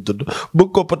adversaire bi nu mu tudd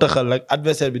bëgg ko pëtaxal nag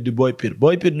adversaire bi di Boy Pire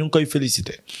ñu ngi koy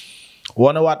féliciter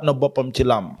wane waat na boppam ci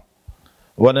làmb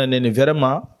wane ne ni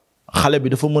vraiment xale bi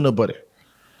dafa mën a bëre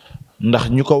ndax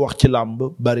ñu ko wax ci làmb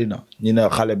bari na ñu ne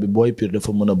xale bi Boy Pire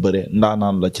dafa mën a bëre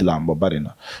ndaanaan la ci làmb bari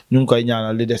na ñu ngi koy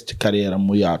ñaanal li des ci carrière am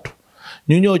mu yaatu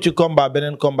ñu ñëw ci combat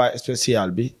beneen combat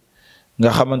spécial bi nga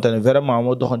xamante ne vraiment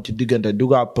moo doxoon ci diggante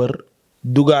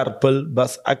Dougar Peul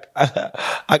Bass ak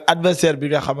adversaire bi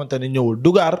nga xamante ne ñëwul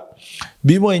Dougar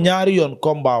bi mooy ñaari yoon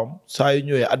combat am saa yu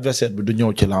ñëwee adversaire bi du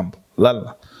ñëw ci làmb lan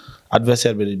la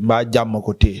adversaire bi mbaa jàmm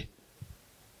ko téye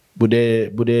bu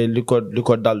dee li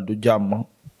ko dal du jàmm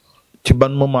ci ban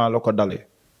moment la ko dalee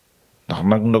ndax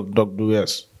nag ndog du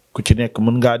wees ku ci nekk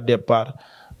mën ngaa départ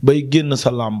bay génn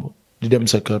sa làmb di dem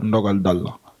sa kër ndogal dal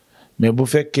la mais bu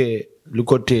fekkee li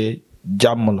ko téye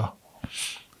jàmm la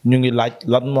ñu ngi laaj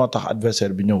lan moo tax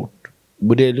adversaire bi ñëwut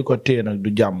bu dee li ko téye nag du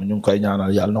jàmm ñu ngi koy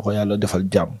ñaanal yàlla na ko yàlla defal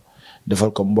jàmm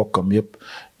defal ko mbokkam yépp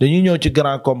dañuy ñëw ci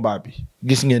grand combat bi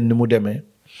gis ngeen ni mu demee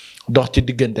dox ci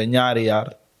diggante ñaari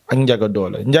yaar ak Ndiaga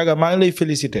Dollé Ndiaga maa ngi lay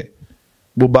féliciter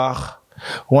bu baax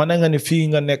wane nga ni fii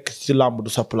nga nekk ci làmb du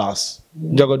sa place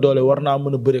Ndiaga Dollé war naa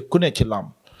mën a bëre ku ne ci làmb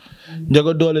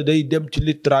Ndiaga Dollé day dem ci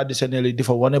lutte traditionnelle yi di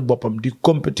fa wane boppam di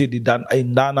compétir di daan ay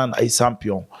ndaanaan ay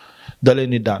champion da leen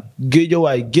di daan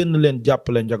géejawaay génn leen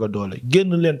jàppale Ndiaga Dollé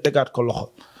génn leen tegaat ko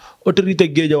loxo autorité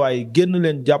géejawaay yi génn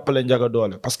leen jàppale Ndiaga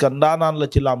Dollé parce que ndaanaan la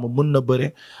ci làmb mën na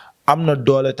bëre am na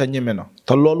doole te ñeme na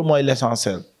te loolu mooy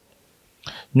l'essentiel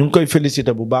ñu ngi koy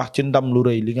féliciter bu baax ci ndam lu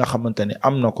rëy li nga xamante ni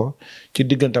am na ko ci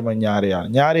digganteem ak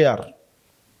ñaari yaar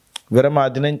vraiment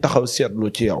dinañ taxaw seetlu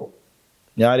ci yow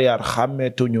ñaari yaar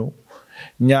xàmmeetuñu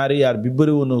ñaari yaar bi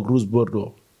bëri woon ak Rouge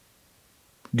Bordeaux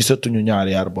gisatuñu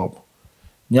ñaari yaar boobu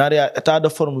ñaari yaar état de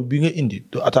forme bi nga indi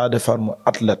du état de forme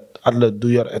athlète du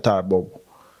yor état boobu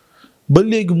ba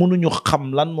léegi mënuñu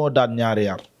xam lan moo daan ñaari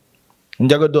yaar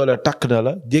Njaga Doole takk na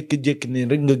la jékki-jékki nii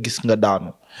rek nga gis nga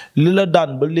daanu li la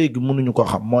daan ba léegi mënuñu ko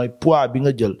xam mooy poids bi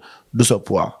nga jël du sa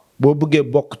poids boo bëggee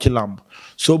bokk ci làmb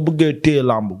soo bëggee téye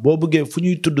làmb boo bëggee fu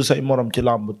ñuy tudd say morom ci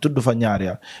làmb tudd fa ñaari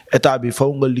yaar état bi faw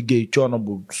nga liggéey coono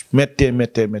bu méttee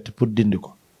pour dindi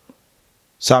ko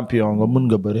champion nga mën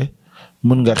nga bëre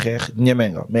mën nga xeex ñeme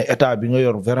nga mais état bi nga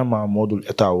yor vraiment moo dul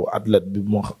état wu athlète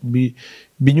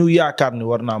bi ñu yaakaar ni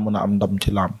war naa mën a am ndam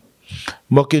ci làmb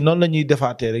mbokk yi noonu la ñuy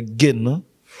defaatee rek génn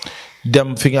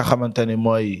dem fi nga xamante ni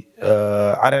mooy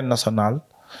arène nationale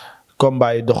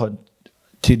combat yi doxoon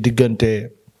ci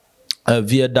diggante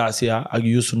Vieux Dacia ak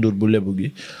Youssou Ndour bu lebu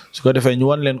gi su ko defee ñu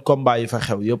wan leen combat yi fa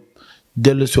xew yëpp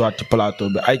dellu siwaat ci plateau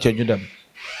bi ay ca ñu dem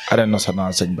arène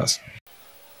nationale sëñ Bass.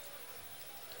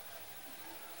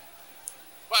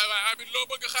 waay Habib loo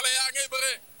bëgg xale yaa ngay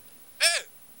bëre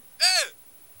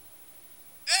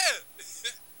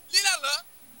lii daal la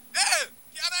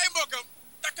ki ana ay mbokkam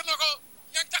takk na ko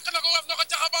ñang takk na ko waf na ko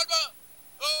caxabal ba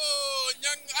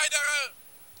ñang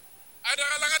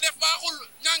Aydara la nga def baaxul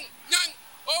ñang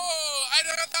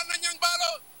Aydara daan na ñang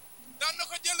baalo daan na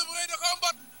ko jël bu rëy da ko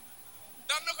mbot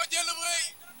daan na ko jël bu rëy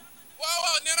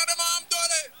waaw nee na dama am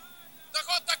doole da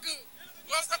ko takk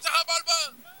waf ko caxabal ba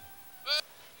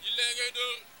yi lee ngay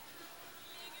dóor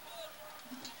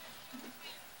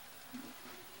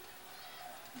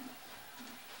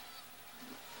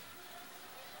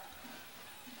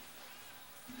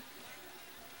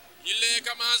Yille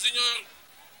Kama Junior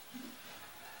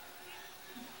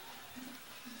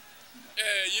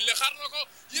Yille xar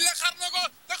na ko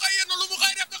da koy yenn lu mu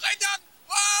koy def da koy daan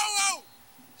waaw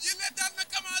Yille daan na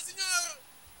Kama Junior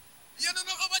yenn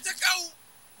na ko ba ca kaw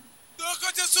doo ko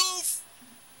ca suuf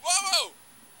waaw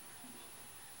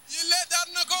Yille daan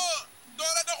na ko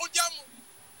doole doxul jàmm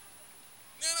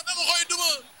nee na dama koy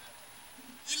duma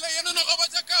Yille yenn na ko ba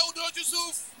ca kaw doo ci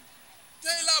suuf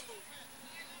tey làmb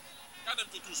kaa dem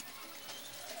ci tuus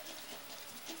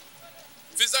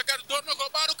Fils de Kat door na ko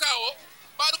baadu kaawo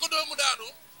baadu ko doomu daanu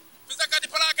Fils de Kat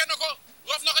plaqué na ko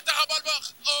rof na ko taxabal ba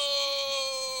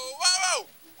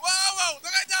waaw da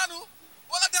ngay daanu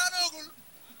wala daanoogul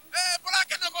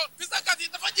plaqué na ko Fils de Kat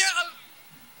dafa jeexal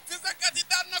Fils de Kat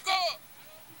daan na ko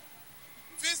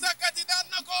Fils de Kat daan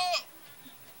na ko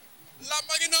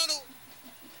làmba gi noonu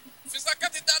Fils de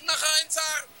Kat daan na Xaañ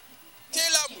Saar ci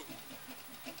làmb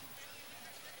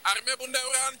Armée bu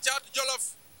Ndewraan Caatu Jolof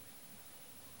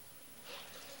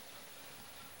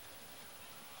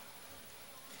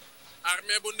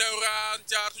Armée bu Ndewraan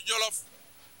Caatu Jolof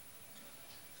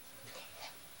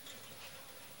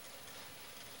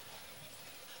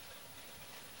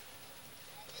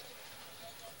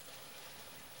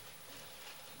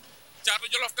Caatu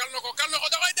Jolof kal na ko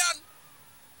da koy daan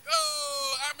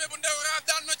Armée bu Ndewraan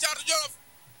daan na Caatu Jolof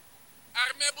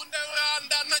Armée bu Ndewraan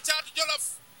daan na Caatu Jolof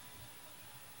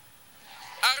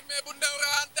Armée bu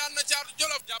Ndewraan daan na Caatu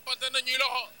Jolof jàppante na ñuy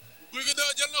loxo Gouye Gui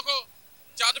 2 jël na ko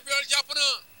Caatu Puyol jàpp na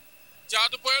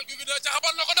Caatu Puyol Gouye Gui 2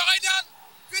 caxabal na ko da koy daan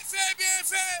vite fait bien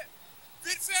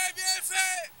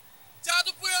fait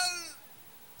Caatu Puyol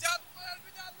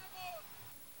bi daan na ko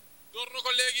door na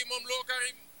ko léegi moom Lô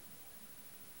Karim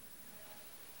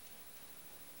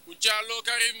Kouthia Lô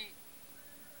Karim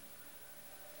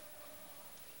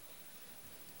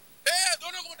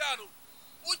door na ko mu daanu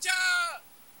Kouthia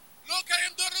Lô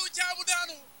Karim door na Kouthia mu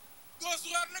daanu gauche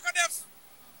droite la ko def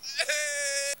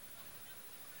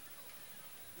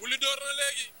Wuli door na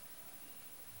léegi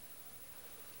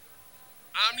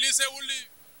am lycée Wuli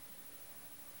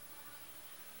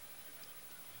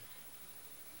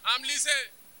am lycée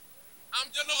am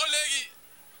jël na ko léegi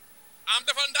am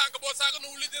defal ndànk boo saaga na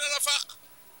Wuli dina la fàq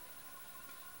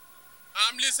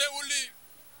am lycée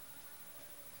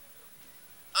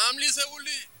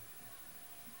Wuli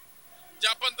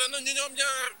jàppante na ñu ñoom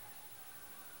ñaar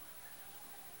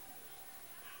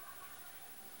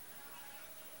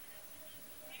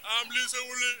am lycée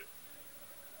Wuli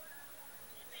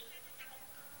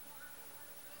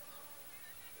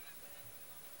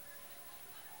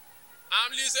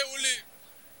am lycée Wuli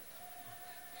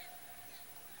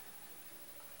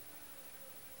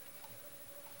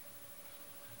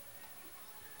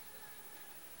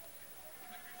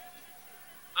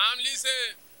am lycée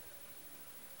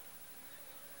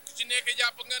ku ci nekk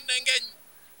jàpp nga ne ngeñ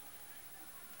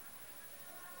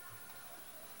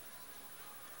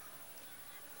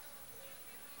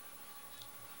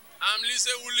am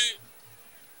lycée Wuli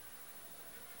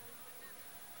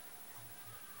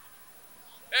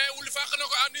Wuli fàq na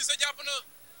ko am lycée jàpp na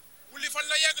Wuli fan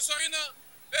la yegg sori na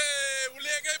Wuli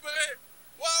ngay bëre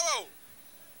waaw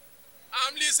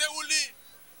am lycée wulli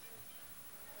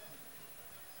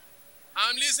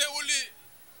am lycée wulli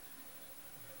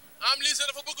am lycée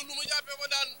dafa bëgg lu mu jàppee ko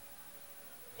daan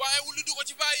waaye wulli du ko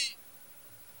ci bàyyi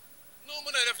noo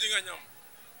mën a def di nga ñam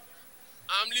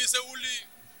am lycée wulli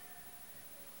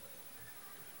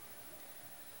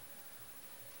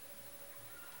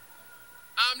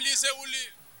am lycée wulli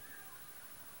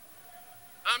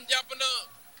am jàpp na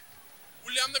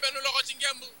wulli am na benn loxo ci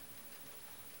ngemb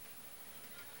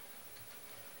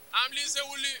am lycée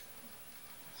wulli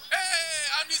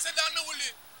am lycée daan na wulli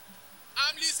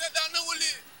am lycée daan na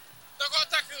wulli da koo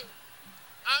takk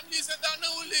am lycée daan na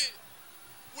wulli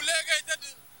wulee ngay tëdd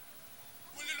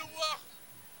wulli lu mu wax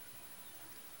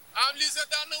am lycée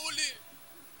daan na wulli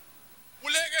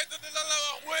wulee ngay tëdd lan la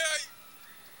wax wuyaay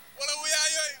wala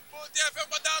wuyaay yooyu boo teefee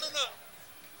ba daanu na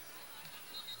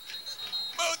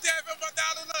boo teefee ba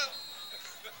daanu na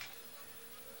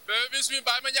Bébé Bismi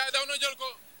Baye Mandiaye daw na jël ko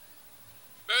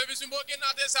Bébé Bismi boo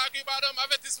génnaatee saako yi ba doom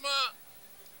avertissement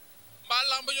mbaa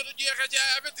lamb ba jotu jeexee ci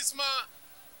ay avertissement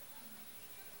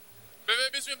Bébé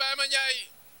Bismi Baye Mandiaye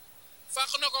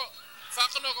fàq na ko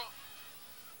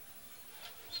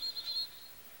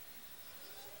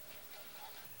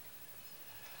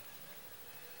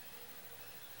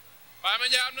Baye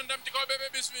Mandiaye am na ndam ci kaw Bébé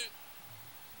Bismi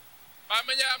Baye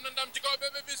Mandiaye am na ndam ci kaw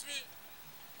Bébé Bismi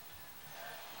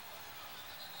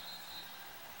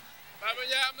Baye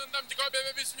Mandiaye am na ndam ci kaw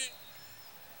Bébé Bismi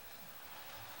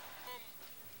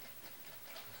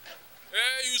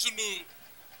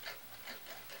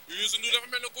Youssou Ndour dafa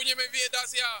mel ne ku ñeme vie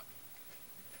Dacia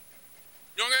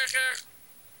ñoo ngay xeex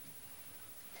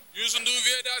Youssou Ndour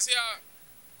vie Dacia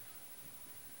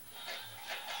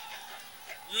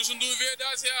Youssou Ndour vie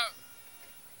Dacia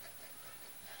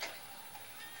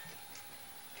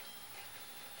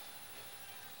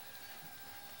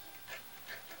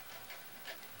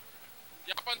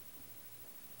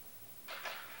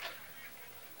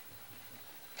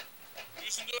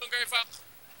Youssou Ndour ngay fàq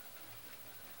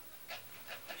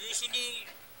Youssou Ndour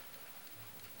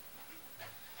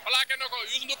plaqué na ko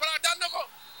Youssou Ndour daan na ko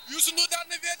Youssou Ndour daan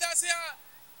na vie Dacia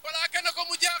plaqué na ko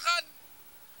mu jaaxaan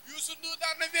Youssou Ndour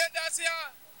daan na vie Dacia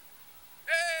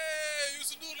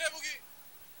Youssou Ndour lébu gi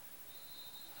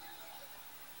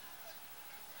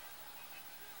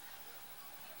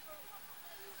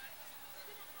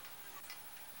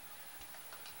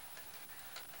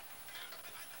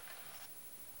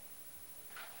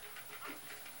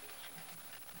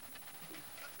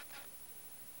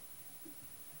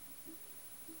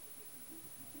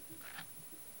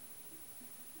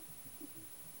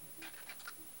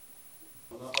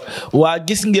waa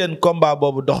gis ngeen combat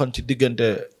boobu doxoon ci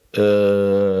diggante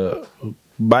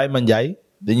Baye Mandiaye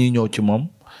dañuy ñëw ci moom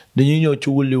dañuy ñëw ci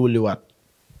wulli waat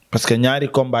parce que ñaari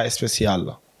combat spécial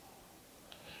la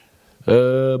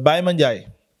Baye Mandiaye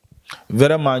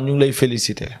vraiment ñu ngi lay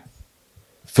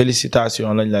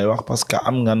félicitation lañ lay wax parce que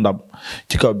am nga ndam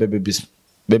ci kaw Bébé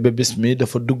Bismi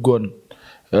dafa duggoon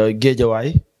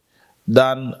géejawaay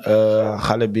daan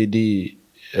xale bi di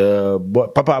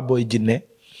Papa Boy Djiné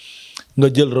nga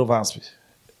jël revanche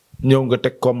bi ñëw nga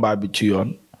teg combat bi ci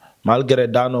yoon malgré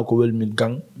daanoo ko wel mi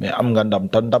gang mais am nga ndam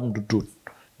te ndam du tuut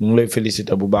ñu ngi lay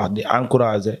féliciter bu baax di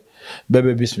encourager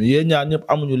Bébé Bismi yéen ñaar ñëpp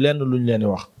amuñu lenn luñ leen di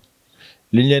wax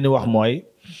liñ leen di wax mooy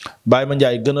Baye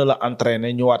Mandiaye gën a la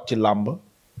entraîner ñëwaat ci làmb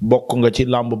bokk nga ci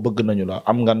làmb bëgg nañu la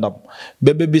am nga ndam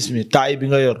Bébé Bismi taay bi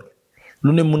nga yor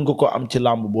lu ne mën nga ko am ci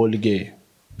làmb boo liggéeyee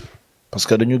parce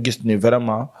que dañu gis ni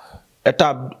vraiment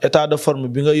état de forme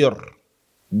bi nga yor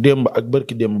démb ak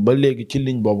bërki démb ba léegi ci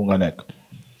ligne boobu nga nekk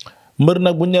mbër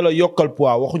nag bu ñu ne la yokkal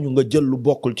poids waxuñu nga jël lu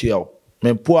bokkul ci yow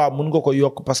mais poids mun nga ko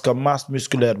yokk parce que masse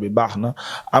musculaire bi baax na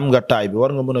am nga taille bi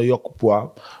war nga mën a yokk poids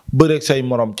bëreeg say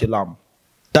morom ci làmb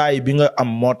taille bi nga am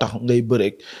moo tax ngay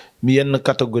bëreeg yenn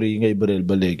catégorie yi ngay bëreel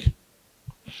ba léegi.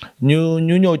 ñu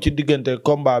ñëw ci diggante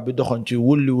combat bi doxoon ci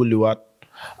wulli waat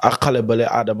ak xale bale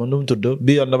Adama nu mu tudd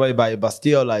bi yoon damay bàyyi bas ci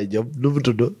yow laay jëm nu mu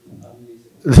tudd.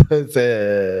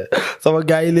 sama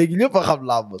gars yi léegi ñëpp a xam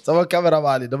làmb sama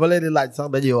caméraman yi dama leen di laaj sax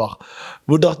dañuy wax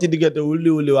bu dox ci diggante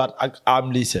wulli waat ak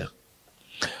am lycée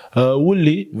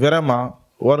wulli vraiment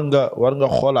war nga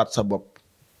xoolaat sa bopp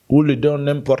wulli doon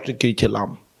n'importe qui ci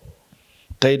làmb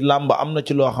tey làmb am na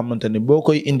ci loo xamante ni boo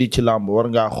koy indi ci làmb war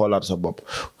ngaa xoolaat sa bopp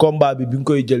combat bi nga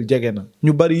koy jël jege na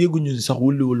ñu bari yëguñu ni sax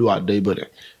wulli waat day bëre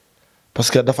parce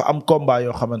que dafa am combat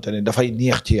yoo xamante ni dafay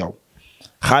neex ci yow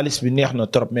xaalis bi neex na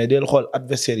trop mais del xool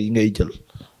adversaire yi ngay jël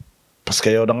parce que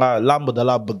yow làmb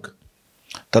dalaa bëgg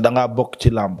te dangaa bokk ci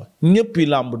làmb ñëpp yi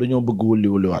làmb dañoo bëgg wulli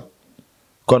waat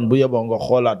kon bu yeboo nga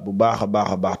xoolaat bu baax a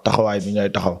baax taxawaay bi ngay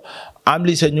taxaw am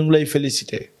lycée ñu ngi lay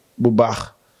féliciter bu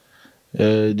baax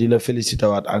di la félicité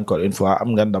waat encore une fois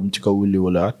am nga ndam ci kaw Wuli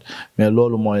Wulawaat mais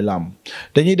loolu mooy làmb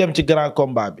dañuy dem ci grand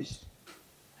combat bi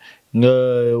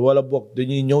wala boog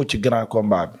dañuy ñëw ci grand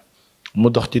combat bi mu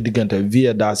dox ci diggante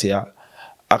Vieux Dacia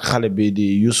ak xale bi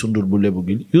di Youssou Ndour bu Lebu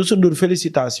Gil Youssou Ndour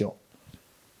félicitation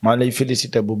maa lay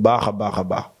félicité bu baax a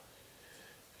baax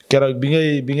keroog bi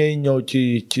ngay ñëw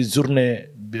ci journée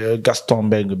Gaston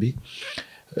Mbengue bi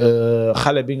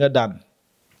xale bi nga daan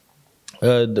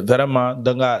vraiment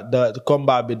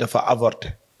combat bi dafa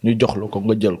avorté ñu jox la ko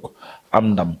nga jël ko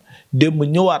am ndam démb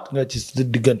ñëwaat nga ci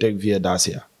diggante ak Vieux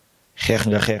Dacia xeex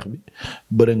nga xeex bi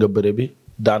bëre bi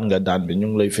daan nga daan bi ñu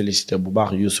ngi lay félicité bu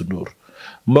baax Youssou Ndour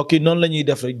mbokk yi noonu la ñuy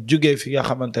def rek jógee fi nga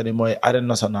xamante ni mooy arène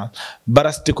nationale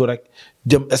barastiku rek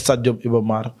jëm stade Iba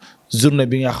Mar journée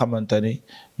bi nga xamante ni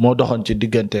moo doxoon ci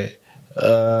diggante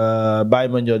Baye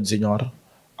Mandione Junior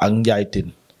ak Ndiaye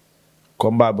Tine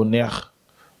combat bu neex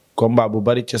combat bu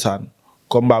bari cosaan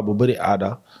combat bu bari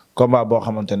aada combat boo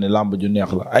xamante ne làmb ju neex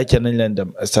la ay ca nañ leen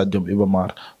dem stade Iba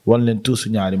Mar wan leen tuusu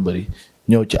ñaari mbëri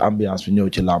ñëw ci ambiance bi ñëw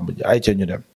ci làmb ji ay ca ñu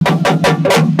dem.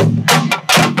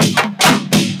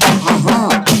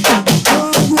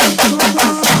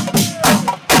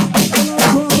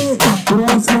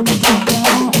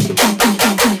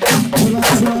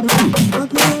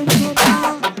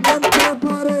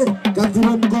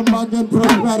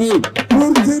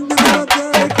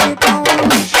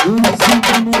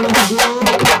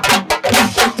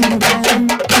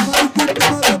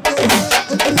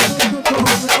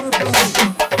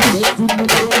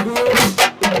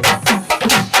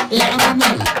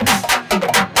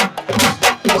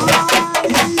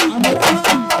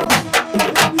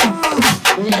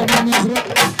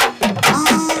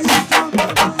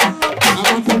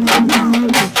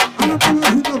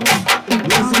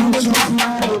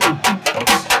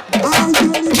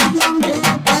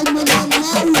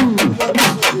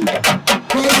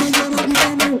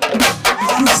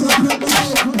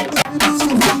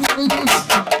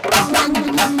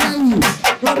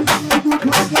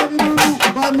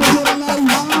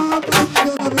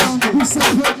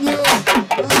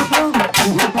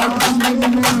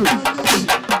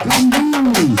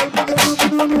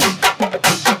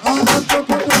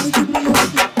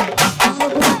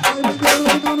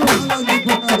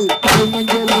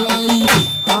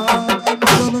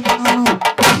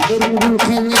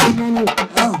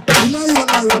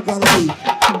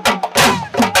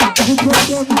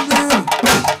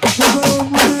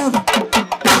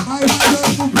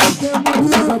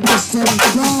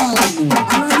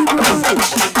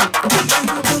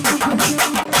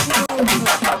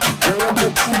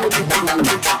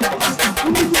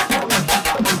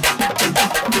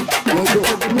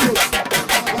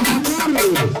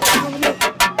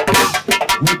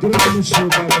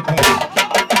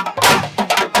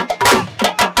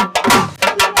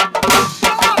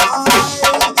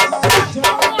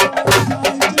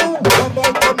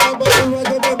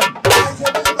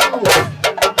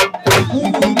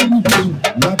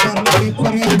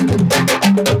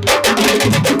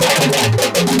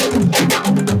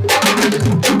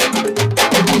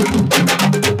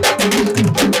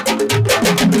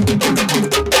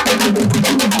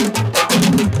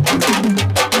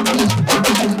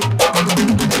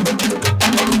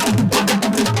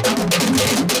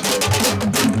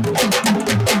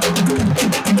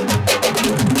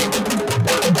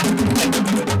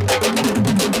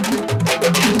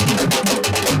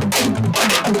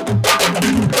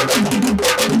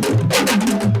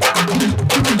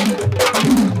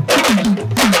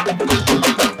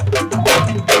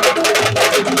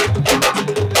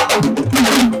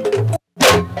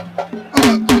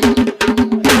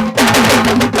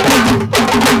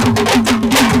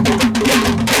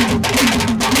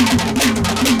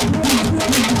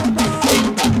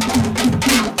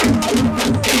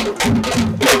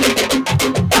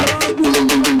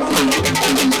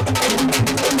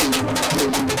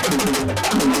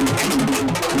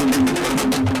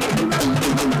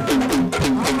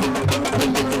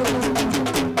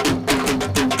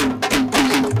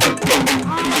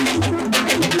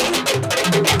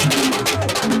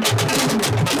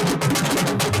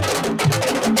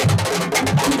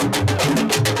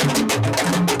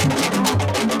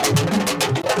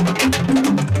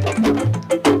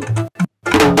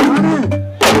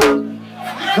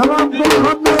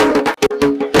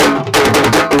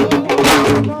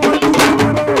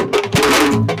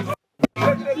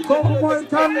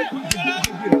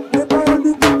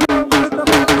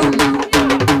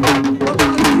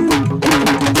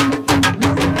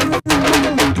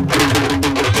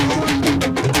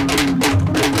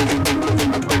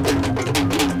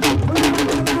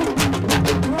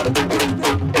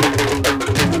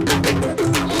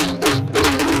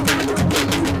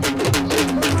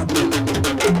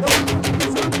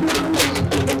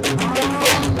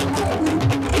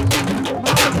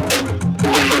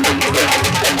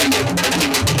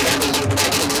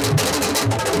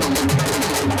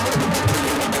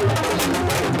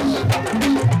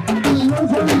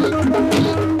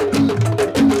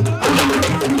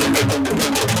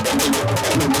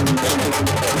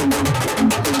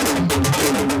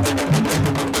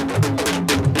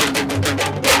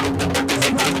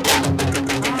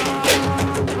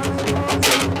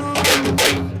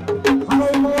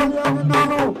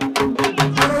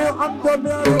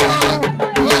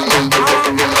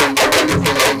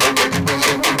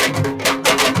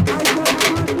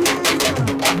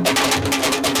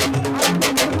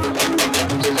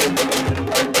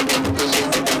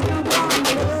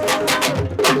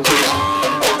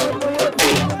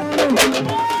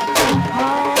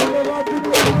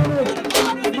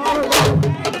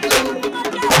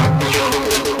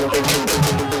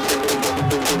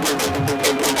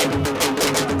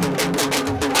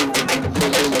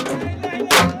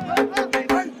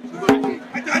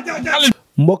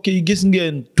 mbokk yi gis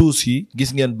ngeen tuus yi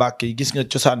gis ngeen bàkk yi gis nga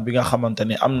cosaan bi nga xamante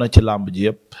ni am na ci làmb ji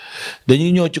yëpp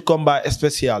dañuy ñëw ci combat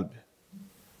spécial bi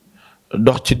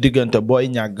dox ci diggante Boy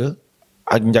Niang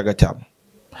ak Jangatt Lamb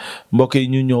mbokk yi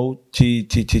ñu ñëw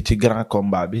ci grand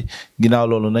combat bi ginnaaw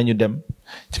loolu nañu dem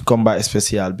ci combat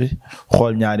spécial bi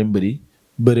xool ñaari mbër yi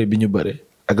bëre bi ñu bëre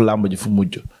ak làmb ji fu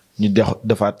mujj ñu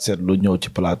defaat seetlu ñëw ci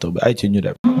plateau bi ay ci ñu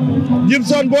dem.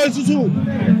 Gibson Boy Sousou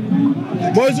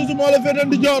moo la féete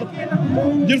ndijoor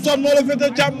Gibson moo la féete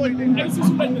càmmoñ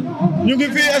ñu ngi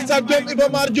fii stade Diop Iba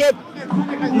Mar Diop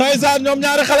ndaysaan ñoom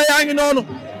ñaari xale yaa ngi noonu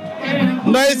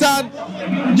ndaysaan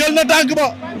jël na tànk ba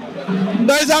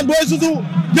ndaysaan Boy Sousou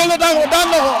jël na tànk ba daan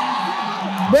na ko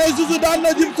Boy Sousou daan na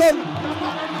Gibson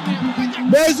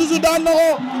Boy Sousou daan na ko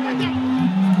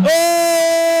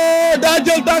daa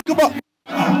jël tànk ba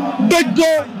doj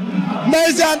ko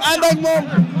ndaysaan ànd ak moom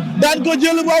daan ko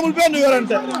jël bu amul benn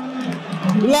yorante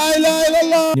laay la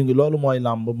ñu ngi loolu mooy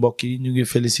làmb mbokk yi ñu ngi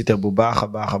félicité bu baax a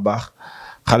baax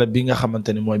xale bi nga xamante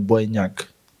ni mooy Boy Niang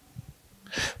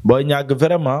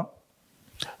vraiment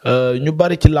ñu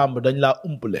bari ci làmb dañ laa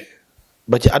umpale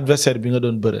ba ci adversaire bi nga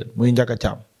doon bëreel muy Jangatt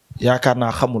Lamb yaakaar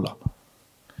naa xamu la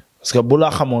parce que bu la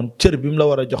xamoon cër bi mu la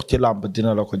war a jox ci làmb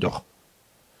dina la ko jox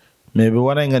mais bi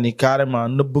wane nga ni carrément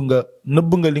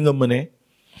nëbb nga li nga mënee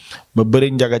ba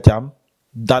bëri Jangatt Lamb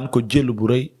daan ko jël bu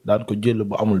rëy daan ko jël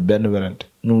bu amul benn werante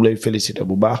ñu ngi lay félicité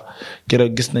bu baax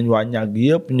keroog gis nañ waa ñàgg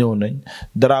yëpp ñëw nañ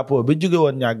drapeau bi jóge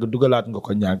woon ñàgg dugalaat nga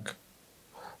ko ñàgg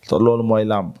te loolu mooy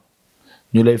làmb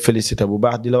ñu lay félicité bu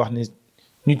baax di la wax ni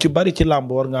ñu ci bari ci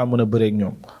làmb war ngaa mën a bëreek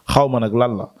ñoom xaw ma nag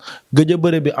lan la gëj a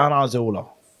bëre bi arrangé wu la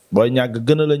Boy Niang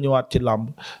gën a la ñëwaat ci làmb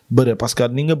bëre parce que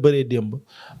ni nga bëree démb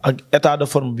ak état de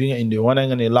forme bi nga indi wane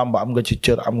nga ni làmb am nga ci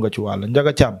cër am nga ci wàll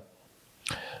Jangatt Lamb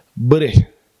bëre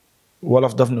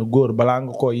wolof daf na góor balaa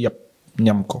nga ko yeb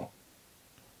ñam ko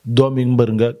doomi mbër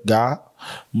nga gaa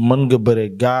mën nga bëre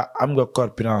gaa am nga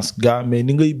corpulence gaa mais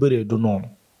ni ngay bëree du noonu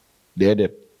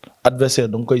déedéet adversaire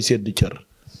da nga koy sédd cër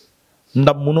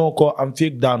ndam munoo koo am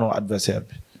fii daanoo adversaire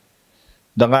bi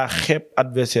dangaa xeeb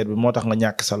adversaire bi moo tax nga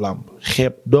ñàkk sa làmb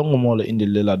xeeb dong moo la indi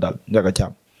li la dal Jangatt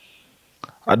Lamb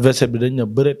adversaire bi dañ na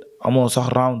bëreet amoo sax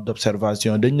round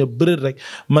d'observation dañ na bëreet rek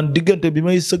man diggante bi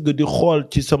may sëgg di xool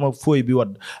ci sama fooy bi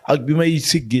wadd ak bi may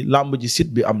siggi làmb ji sit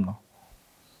bi am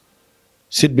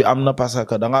na parce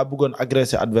que dangaa bëggoon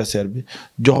agresser adversaire bi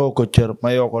joxoo ko cër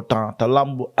mayoo ko temps te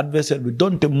làmb adversaire bi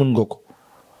donte mun nga ko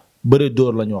bëre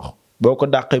dóor lañu wax boo ko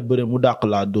dàqee bëre mu dàq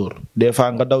laa dóor des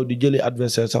fois nga daw di jëli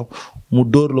adversaire sax mu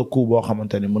dóor la coup boo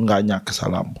xamante ni mën ngaa ñàkk sa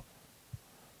làmb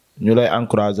ñu lay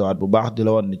encouragé waat bu baax di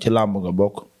la wan ni ci làmb nga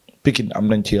bokk Pikine am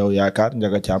nañ ci yow yaakaar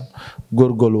Jangatt Lamb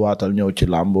góorgóorlu waatal ñëw ci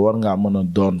làmb war ngaa mën a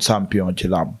doon champion ci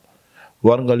làmb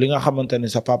war nga li nga xamante ni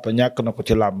sa papa ñàkk na ko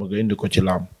ci làmb nga indi ko ci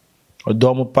làmb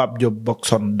doomu Pape Diop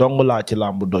boxon dong laa ci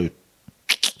làmb doyut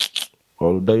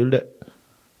loolu doyul de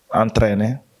entraîné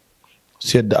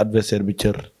sedd adversaire bi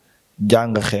cër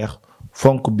jàng xeex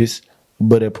fonk bis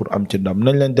bëre pour am ci ndam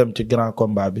nañ leen dem ci grand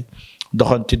combat bi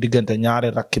doxoon ci diggante ñaari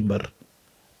rakki mbër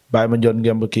Baye Mandione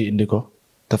ngemb kii indi ko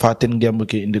Tapha Tine ngemb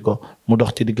kii indi ko mu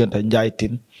dox ci diggante Ndiaye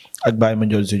Tine ak Baye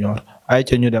Mandione Junior ay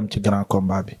ca ñu dem ci grand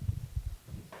combat bi.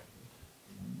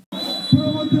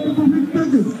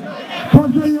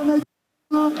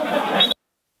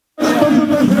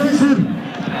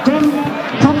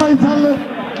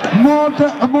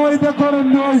 mooy décoré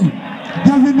nooy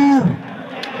jasinaire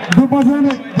du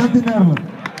basene jasinaire la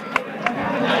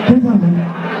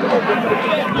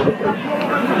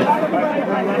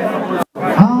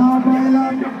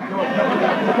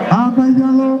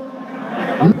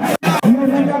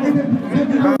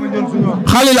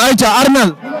Khalil Aïcha Armel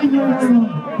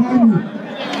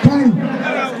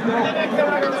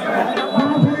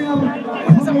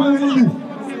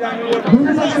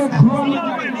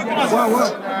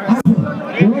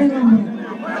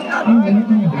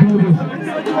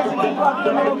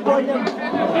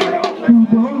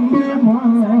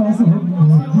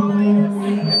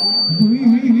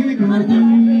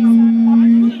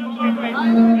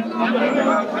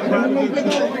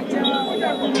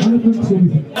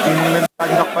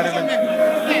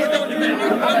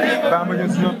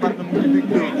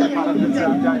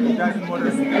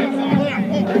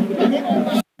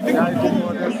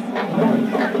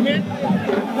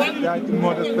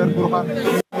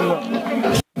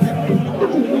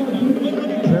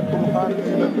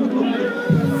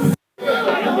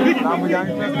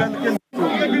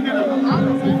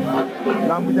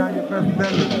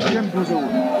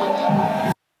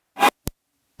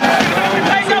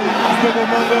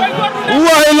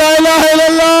waay la ilaha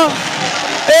illallah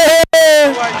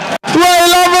waay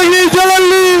lamb gi jëlal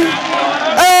lii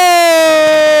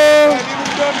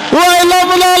waay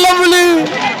lamb naa lamb lii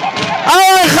ay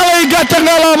waay xale yi gàcce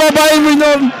ngalaama bàyyi mi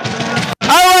ñoom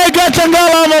ay waay gàcce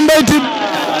ngalaama Mbaye Tine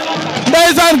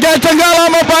ndeysaan gàcce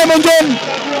ngalaama Baye Mandione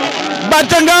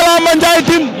gàcce ngalaama Ndiaye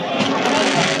Tine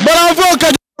bravo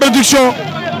Kajoor production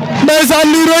ndeysaan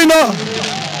lii rëy na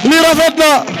lii rafet na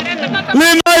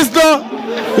lii nice na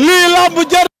lii lamb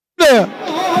jar de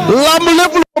lamb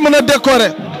lépp lu ko mën a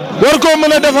décorer war koo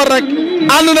mën a defar rek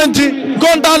ànd nañ ci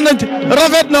kontaan nañ ci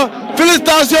rafet na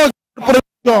félicitation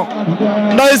production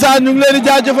ndeysaan ñu ngi leen di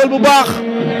jaajëfal bu baax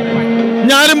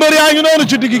ñaari mbër yaa ngi noonu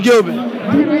ci diggi géew bi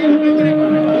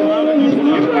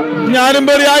ñaari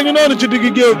mbër yaa ngi noonu ci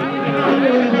diggi géew bi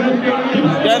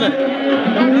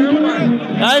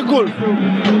yaa ngi cool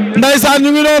ndeysaan ñu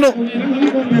ngi noonu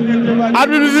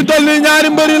arbitre bi fi toll nii ñaari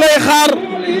mbër yi lay xaar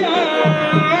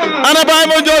ana Baye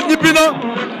Mandione ñibbi na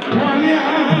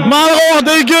maa la ko wax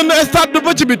day génn stade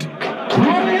ba ci biti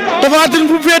Tapha Tine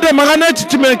fu féete ma nga nekk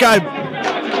ci meekaay bi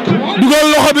dugal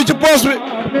loxo bi ci poos bi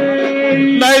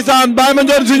ndeysaan Baye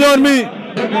Mandione Junior mi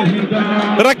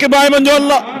rakki Baye Mandione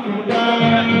la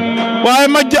waaye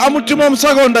mag ji amul ci moom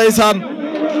sago ndeysaan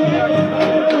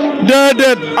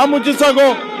déedéet amul ci sago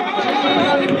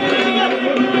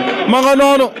ma nga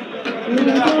noonu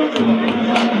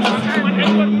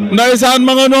ndeysaan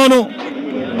ma nga noonu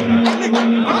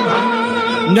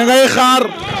ña ngay xaar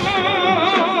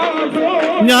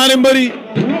ñaari mbëri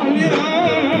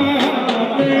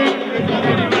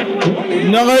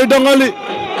ña ngay dongali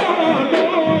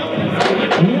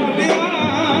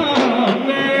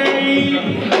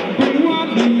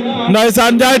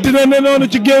ndeysaan Ndiaye Tine ne noonu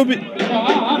ci géew bi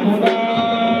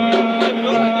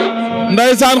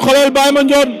ndeysaan xoolal Baye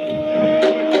Mandione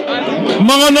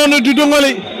ma nga noonu di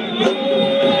dongali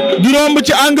di romb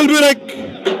ci angle bi rek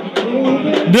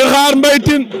di xaar Mbaye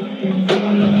Tine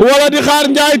wala di xaar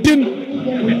Ndiaye Tine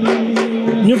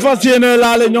ñu fas yéene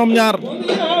laale ñoom ñaar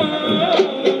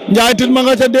Ndiaye Tine ma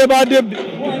nga ca débat déb bi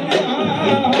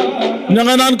ña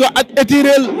nga naan ko aj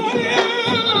étireel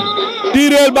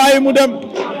tireel bàyyi mu dem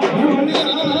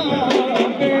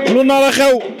lu nar a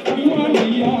xew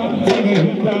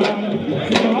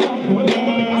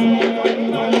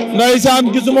ndeysaan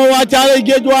gisuma waa Caaroy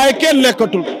Géej waaye kenn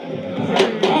lekkatul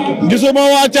gisuma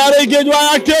waa Caaroy Géej waaye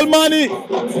actuellement nii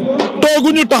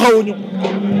tooguñu taxawuñu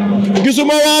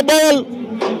gisuma waa Bawol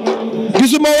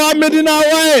gisuma waa Medina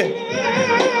waaye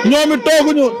ñoomi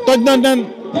tooguñu toj na nen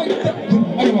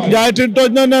Ndiaye Tine toj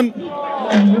na nen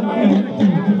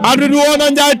arbitre bi woo na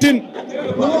Ndiaye Tine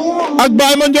ak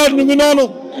Baye Mandione ñu ngi noonu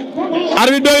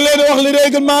arbitre doy leen wax li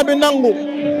règlement bi nangu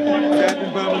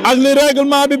ak li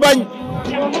règlement bi bañ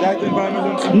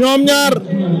ñoom ñaar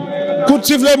coup de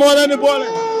sifflet moo leen di boole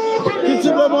coup de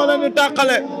sifflet moo leen di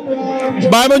tàqale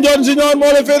Baye Mandione Junior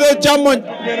moo la féetee càmmoñ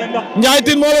Ndiaye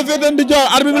Tine moo la féetee ndijoor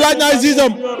arbitre bi laaj na ay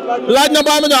siisam laaj na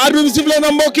Baye Mandione arbitre bi sifflet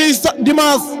na mbokk yi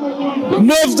dimanche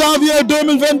 9 janvier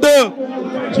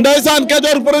 2022 ndeysaan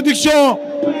Kajoor production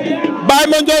Baye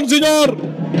Mandione Junior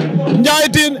Ndiaye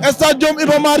Tine stade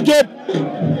Iba Mar Diop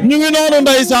ñu ngi noonu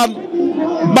ndeysaan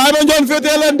Baye Mandione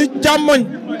féetee leen di càmmoñ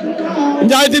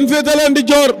Ndiaye Tine féete leen di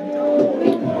joor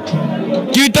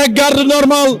kii teg garde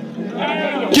normal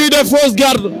kii def fausse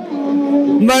garde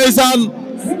ndeysaan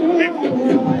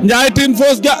Ndiaye Tine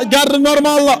fausse garde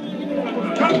normal la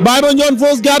Baye Mandione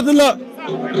fausse garde la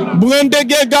bu ngeen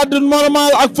déggee garde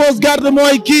normal ak fausse garde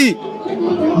mooy kii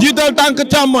jiital tànk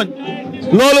càmmoñ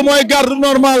loolu mooy garde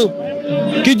normal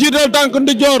ki jiital tànk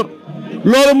ndijoor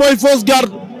loolu mooy fausse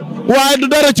garde waaye du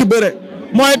dara ci bëre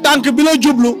mooy tànk bi la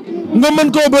jublu nga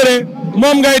mën koo bëree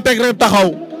moom ngay teg rek taxaw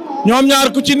ñoom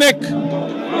ñaar ku ci nekk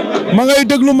ma ngay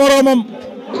déglu moroomam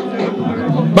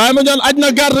Baye Mandione aj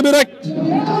na garde bi rek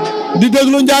di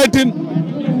déglu Ndiaye Tine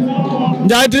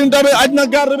Ndiaye Tine tamit aj na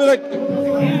garde bi rek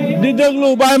di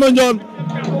déglu Baye Mandione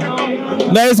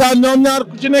ndeysaan ñoom ñaar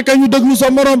ku ci nekk ñu déglu sa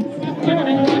morom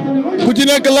ku ci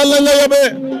nekk lan lañ la yóbbee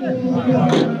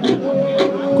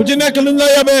ku ci nekk luñ la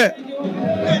yóbbee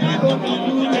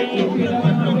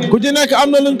ku ci nekk am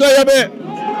na luñ koy yóbbee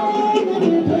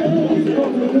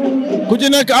ku ci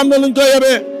nekk am na luñ koy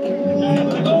yóbbee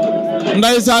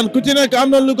ndeysaan ku ci nekk am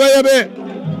na luñ koy yóbbee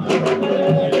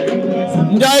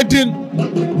Ndiaye Tine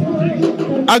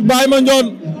ak Baye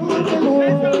Mandione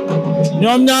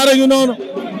ñoom ñaare ñu noonu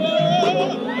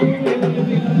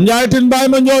Ndiaye Tine Baye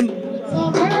Mandione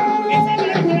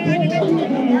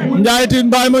Ndiaye Tine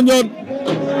Baye Mandione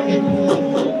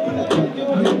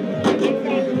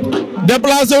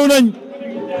déplacé wu nañ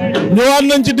ñëwaat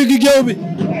nañ ci digg géew bi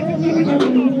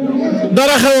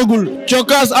dara xewagul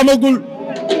cokkaas amagul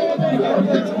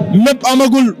mépp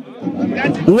amagul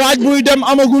waaj buy dem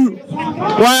amagul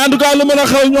waaye en tout cas lu mën a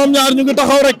xew ñoom ñaar ñu ngi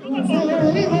taxaw rek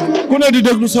ku ne di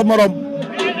déglu sa morom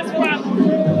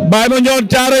Baye Mandione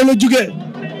Thiaroye la jóge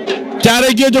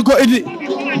Thiaroye géej ko indi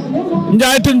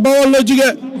Ndiaye Tine Bawol la jóge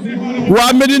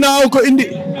waa Medina ko indi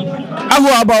ak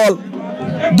waa Bawol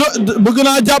bëgg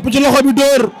naa jàpp ci loxo bi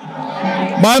dóor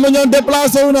Baye Mandione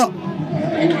déplacé wu na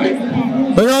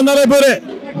dañoo nar a bëre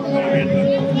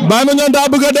Baye Mandione daa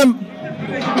bëgg a dem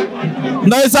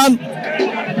ndaysaan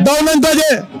daw nañ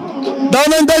daje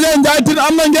Ndiaye Tine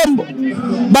am na ngemb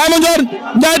Baye Mandione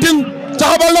Ndiaye Tine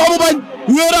caxabal na ko mu bañ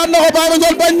wéeraat na ko Baye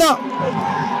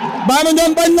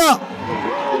Mandione bañ na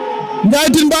Ndiaye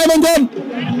Tine Baye Mandione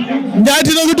Ndiaye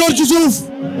Tine a ngi door ci suuf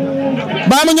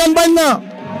Baye Mandione bañ na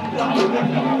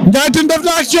Ndiaye Tine def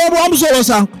na action bu am solo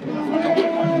sànq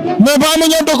mais Baye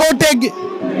Mandione da koo teggi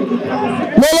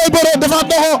loolooy bëre defaat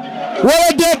na ko wala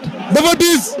déet dafa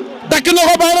diis takk na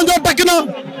ko Baye Mandione takk na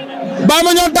Baye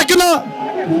Mandione takk na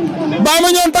Baye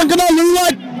Mandione takk na lu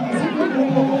laaj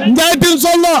Ndiaye Tine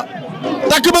sol na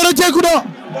takk ba rëcceeku na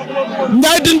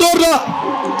Ndiaye Tine door na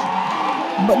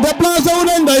déplacé wu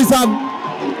nañ ndeysaan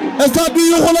stade bi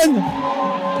yuxu nañ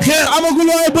xeex amagul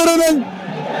waaye bëre nañ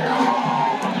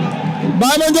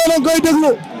Baye Mandione koy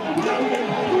déglu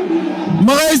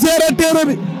ma ngay seere téere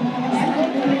bi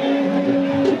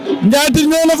Ndiaye Tine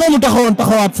ñëw na fa mu taxawoon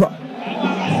taxawaat fa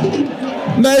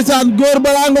ndeysaan góor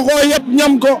balaa nga koo yëpp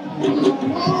ñam ko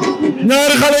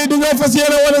ñaari xale yi dañoo fas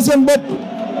yéene wane seen bopp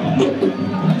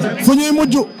fu ñuy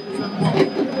mujj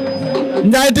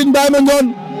Ndiaye Tine Baye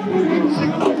Mandione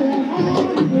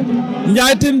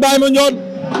Ndiaye Tine Baye Mandione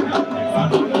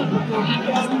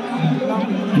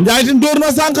Ndiaye Tine dóor na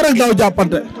sànq rek daw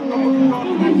jàppante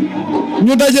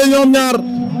ñu daje ñoom ñaar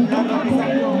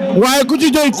waaye ku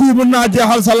ci jël coup mën naa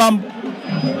jeexal sa lamb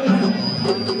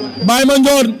Baye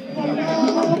Mandione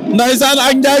ndaysaan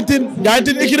ak Ndiaye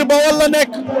Tine écurie Bawol la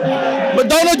nekk ba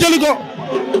daw na jëli ko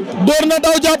dóor na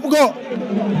daw jàpp ko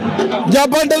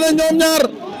jàppante na ñoom ñaar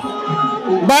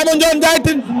Baye Mandione Ndiaye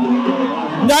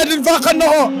Tine fàqan na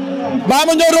ko Baye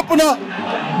Mandione rëpp na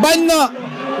bañ na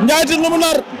Ndiaye Tine lu mu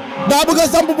nar daa bëgg a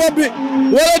samp bopp bi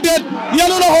wala déet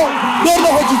yanu na ko dóor na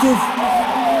ko ci suuf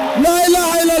la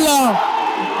ilaha illallah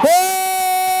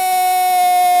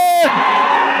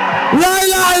la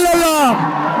ilaha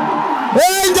illallah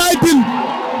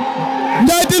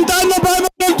Ndiaye Tine daan na Baye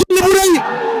Mandione jël bu rëy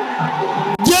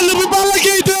jël bu Balla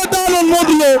Gaye te daanoon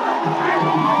Modou Lo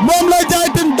moom la Ndiaye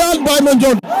Tine daan Baye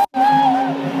Mandione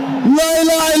la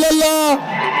ilaha illallah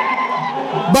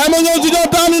Baye Mandione junior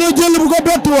daanu na jël bu ko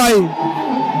bett waay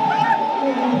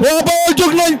waa Bawol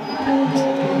jóg nañ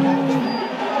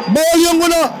Bawol yëngu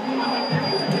na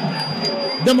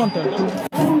démonté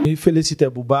ñuy félicité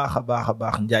bu baax a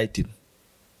baax Ndiaye Tine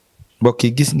mbokk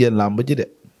yi gis ngeen làmb ji de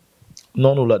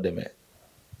noonu la demee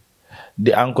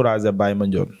di encourager Baye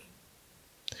Mandione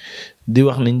di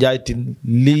wax ni Ndiaye Tine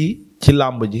lii ci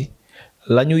làmb ji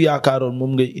la ñu yaakaaroon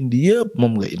moom ngay indi yëpp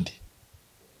moom nga indi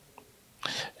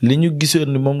li ñu gisoon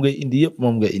ni moom ngay indi yëpp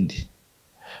moom nga indi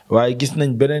waaye gis nañ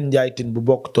beneen Ndiaye Tine bu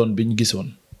bokkutoon bi ñu gisoon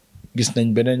gis nañ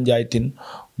beneen Ndiaye Tine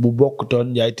bu bokkutoon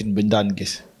Ndiaye Tine bi ñu daan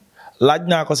gis laaj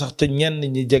naa ko sax te ñenn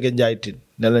ñi jege Ndiaye Tine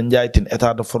ne la Ndiaye Tine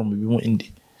état de forme bi mu indi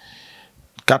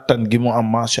kàttan gi mu am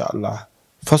macha allah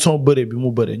façon bëre bi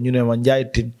mu bëre ñu ne ma Ndiaye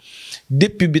Tine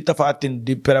depuis bi Tapha Tine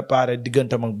di préparer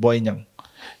digganteem ak Boy Niang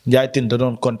Ndiaye Tine da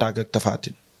doon contact ak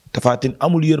Tapha Tine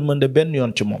amul yërmande benn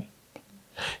yoon ci moom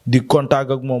di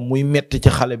contact ak moom muy metti ci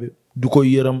xale bi du ko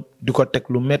yërëm di ko teg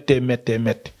lu méttee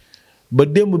ba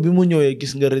démb bi mu ñëwee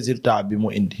gis nga résultat bi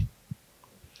mu indi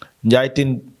Ndiaye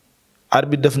Tine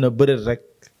arbitre def na bëre rek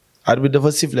arbitre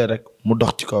dafa siffler rek mu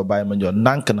dox ci kaw Baye Mandione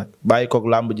ndànk nag bàyyi koog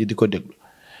làmb ji di ko déglu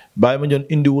Baye Mandione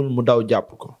indiwul mu daw jàpp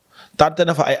ko tànte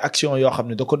na fa ay action yoo xam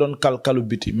ne da ko doon kalu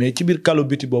biti mais ci biir kalu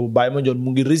biti boobu Baye Mandione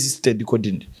mu ngi résister di ko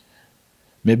dindi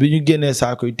mais bi ñu génnee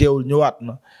saako yi teewul ñëwaat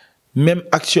na même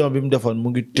action bi mu defoon mu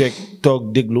ngi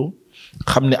toog déglu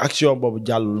xam ne action boobu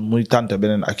jàllul muy tànte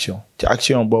beneen action ci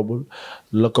action boobu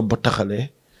la ko ba taxalee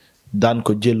daan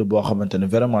ko jël boo xamante ne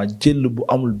vraiment jël bu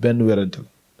amul benn werante la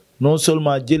non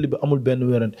seulement jël bi amul benn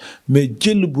werante mais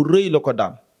jël bu rëy la ko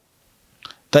daan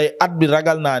tey at bi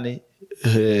ragal naa ni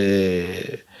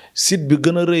site bi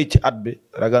gën a rëy ci at bi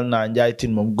ragal naa Ndiaye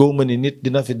Tine moom góob ma ni nit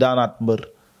dina fi daanaat mbër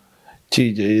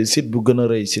ci site bu gën a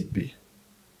rëy site bi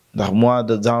ndax mois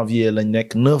de janvier lañ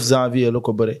nekk 9 janvier la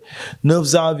ko bëre 9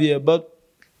 janvier ba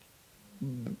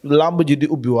làmb ji di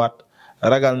ubbiwaat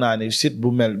ragal naa ni site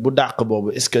bu mel bu dàq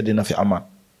boobu est-ce que dina fi amaat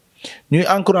ñuy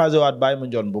encouragé waat Baye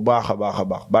Mandione bu baax a baax a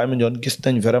baax Baye Mandione gis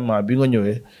nañ vraiment bi nga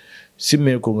ñëwee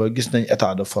simmeeku nga gis nañ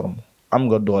état de forme am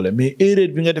nga doole mais erreur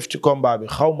bi nga def ci combat bi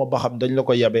xaw ma ba xam dañ la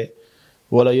ko yabee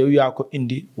wala yow yaa ko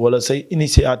indi wala say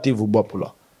initiative bu bopp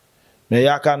la mais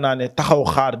yaakaar naa ne taxaw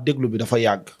xaar déglu bi dafa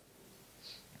yàgg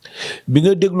bi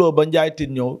nga dégloo ba Ndiaye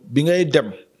Tine ñëw bi ngay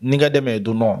dem ni nga demee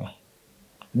du noonu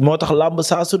moo tax làmb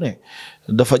saa su ne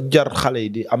dafa jar xale yi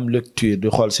di am lecture di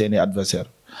xool seeni adversaire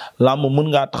làmb mën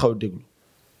ngaa taxaw déglu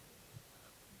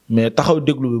mais taxaw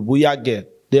déglu bi bu yàggee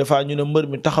des fois ñu ne mbër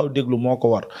mi taxaw déglu moo ko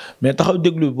war mais taxaw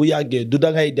déglu bi bu yàggee du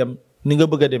da ngay dem ni nga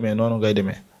bëgg a demee noonu ngay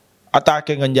demee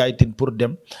attaqué nga Ndiaye Tine pour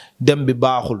dem bi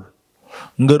baaxul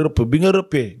nga rëpp bi nga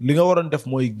rëppee li nga waroon def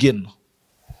mooy génn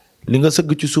li nga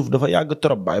sëgg ci suuf dafa yàgg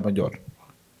trop Baye Mandione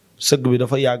sëgg bi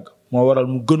dafa yàgg moo waral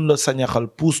mu gën la sañaxal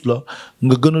puus la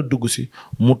nga gën a dugg si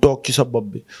mu toog ci sa bopp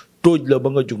bi tóoj la ba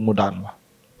nga jug mu daan la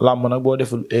làmb nag boo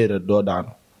deful erreur doo daanu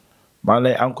maa ngi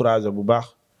lay encouragé bu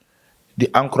baax di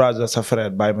encouragé sa frère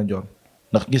Baye Mandione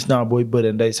ndax gis naa booy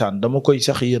bëre ndeysaan dama koy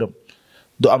sax yërëm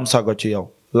du am sago ci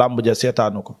yow làmb ja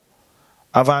seetaanu ko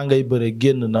avant ngay bëre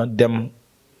génn na dem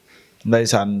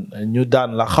ndeysaan ñu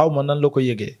daan la xaw ma nan la ko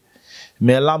yëgee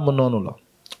mais làmb noonu la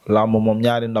làmb moom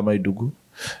ñaari ndamay dugg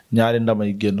ñaari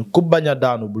ndamay génn ku bañ a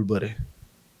daanu bul bëre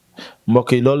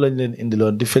mbokk yi loolu lañ leen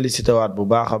indiloon di félicité waat bu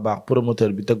baax a baax promoteur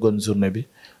bi tëggoon journée bi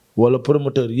wala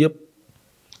promoteur yëpp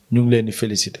ñu ngi leen di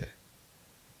félicité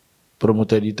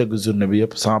promoteur yi tëgg journée bi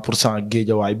yëpp 100%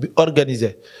 géejawaay bi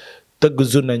organisé tëgg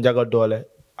journée njaga doole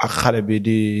ak xale bi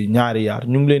di ñaari yaar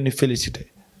ñu ngi leen di félicité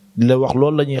di la wax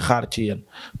loolu la ñuy xaar ci yéen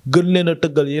gën leen a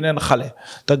tëggal yeneen xale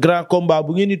te grand combat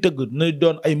bu ngeen di tëgg na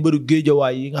doon ay mbëru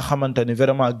géejawaay yi nga xamante ni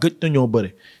vraiment gëj nañoo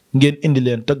bëre ngeen indi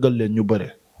leen tëggal leen ñu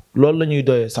bëre loolu la ñuy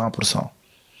doyee 100%.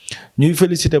 ñuy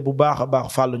félicité bu baax a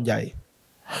baax Fallou Ndiaye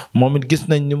moom it gis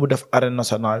nañ ni mu def arène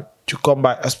nationale ci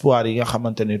combat espoir yi nga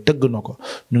xamante ni tëgg na ko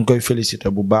ñu ngi koy félicité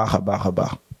bu baax a baax a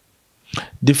baax.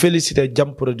 di félicité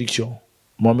Jam Production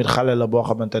moom it xale la boo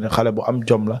xamante ni xale bu am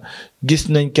jom la gis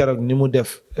nañ keroog ni mu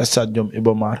def stade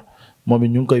Iba Mar moom it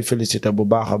ñu ngi koy félicité bu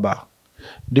baax a baax.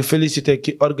 di félicité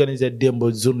ki organisé démb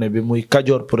journée bi muy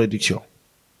Kajoor Production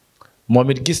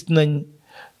moom it gis nañ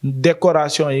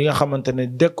décoration yi nga xamante ne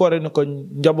décoré na ko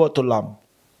njabootu làmb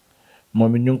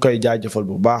moom it ñu ngi koy jaajëfal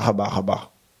bu baax a baax a baax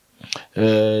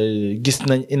gis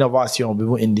nañ innovation bi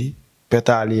mu indi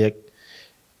pétale yeeg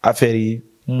affaire yi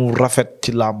mu rafet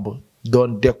ci làmb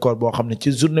doon décor boo xam ne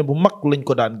ci journée bu mag lañ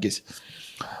ko daan gis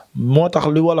moo tax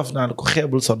li wolof naan ko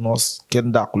xeebul sa noos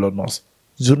kenn dàqu la noos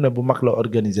journée bu mag la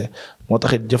organisé moo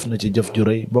tax it jëf na ci jëf ju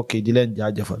rëy mbokk yi di leen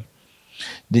jaajëfal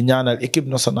di ñaanal équipe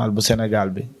nationale bu Sénégal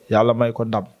bi yàlla may ko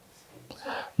ndam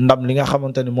li nga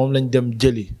xamante ni moom lañ dem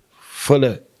jëli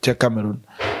fële ca Cameroun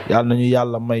yàlla nañu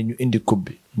yàlla may ñu indi coupe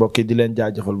bi mbokk yi di leen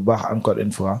jaajëfal bu baax encore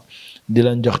une fois di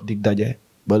leen jox dig daje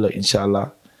ba la incha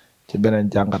allah ci beneen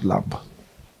jàngat làmb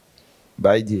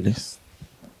Baye Djily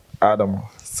Adama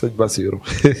sëñ Basiru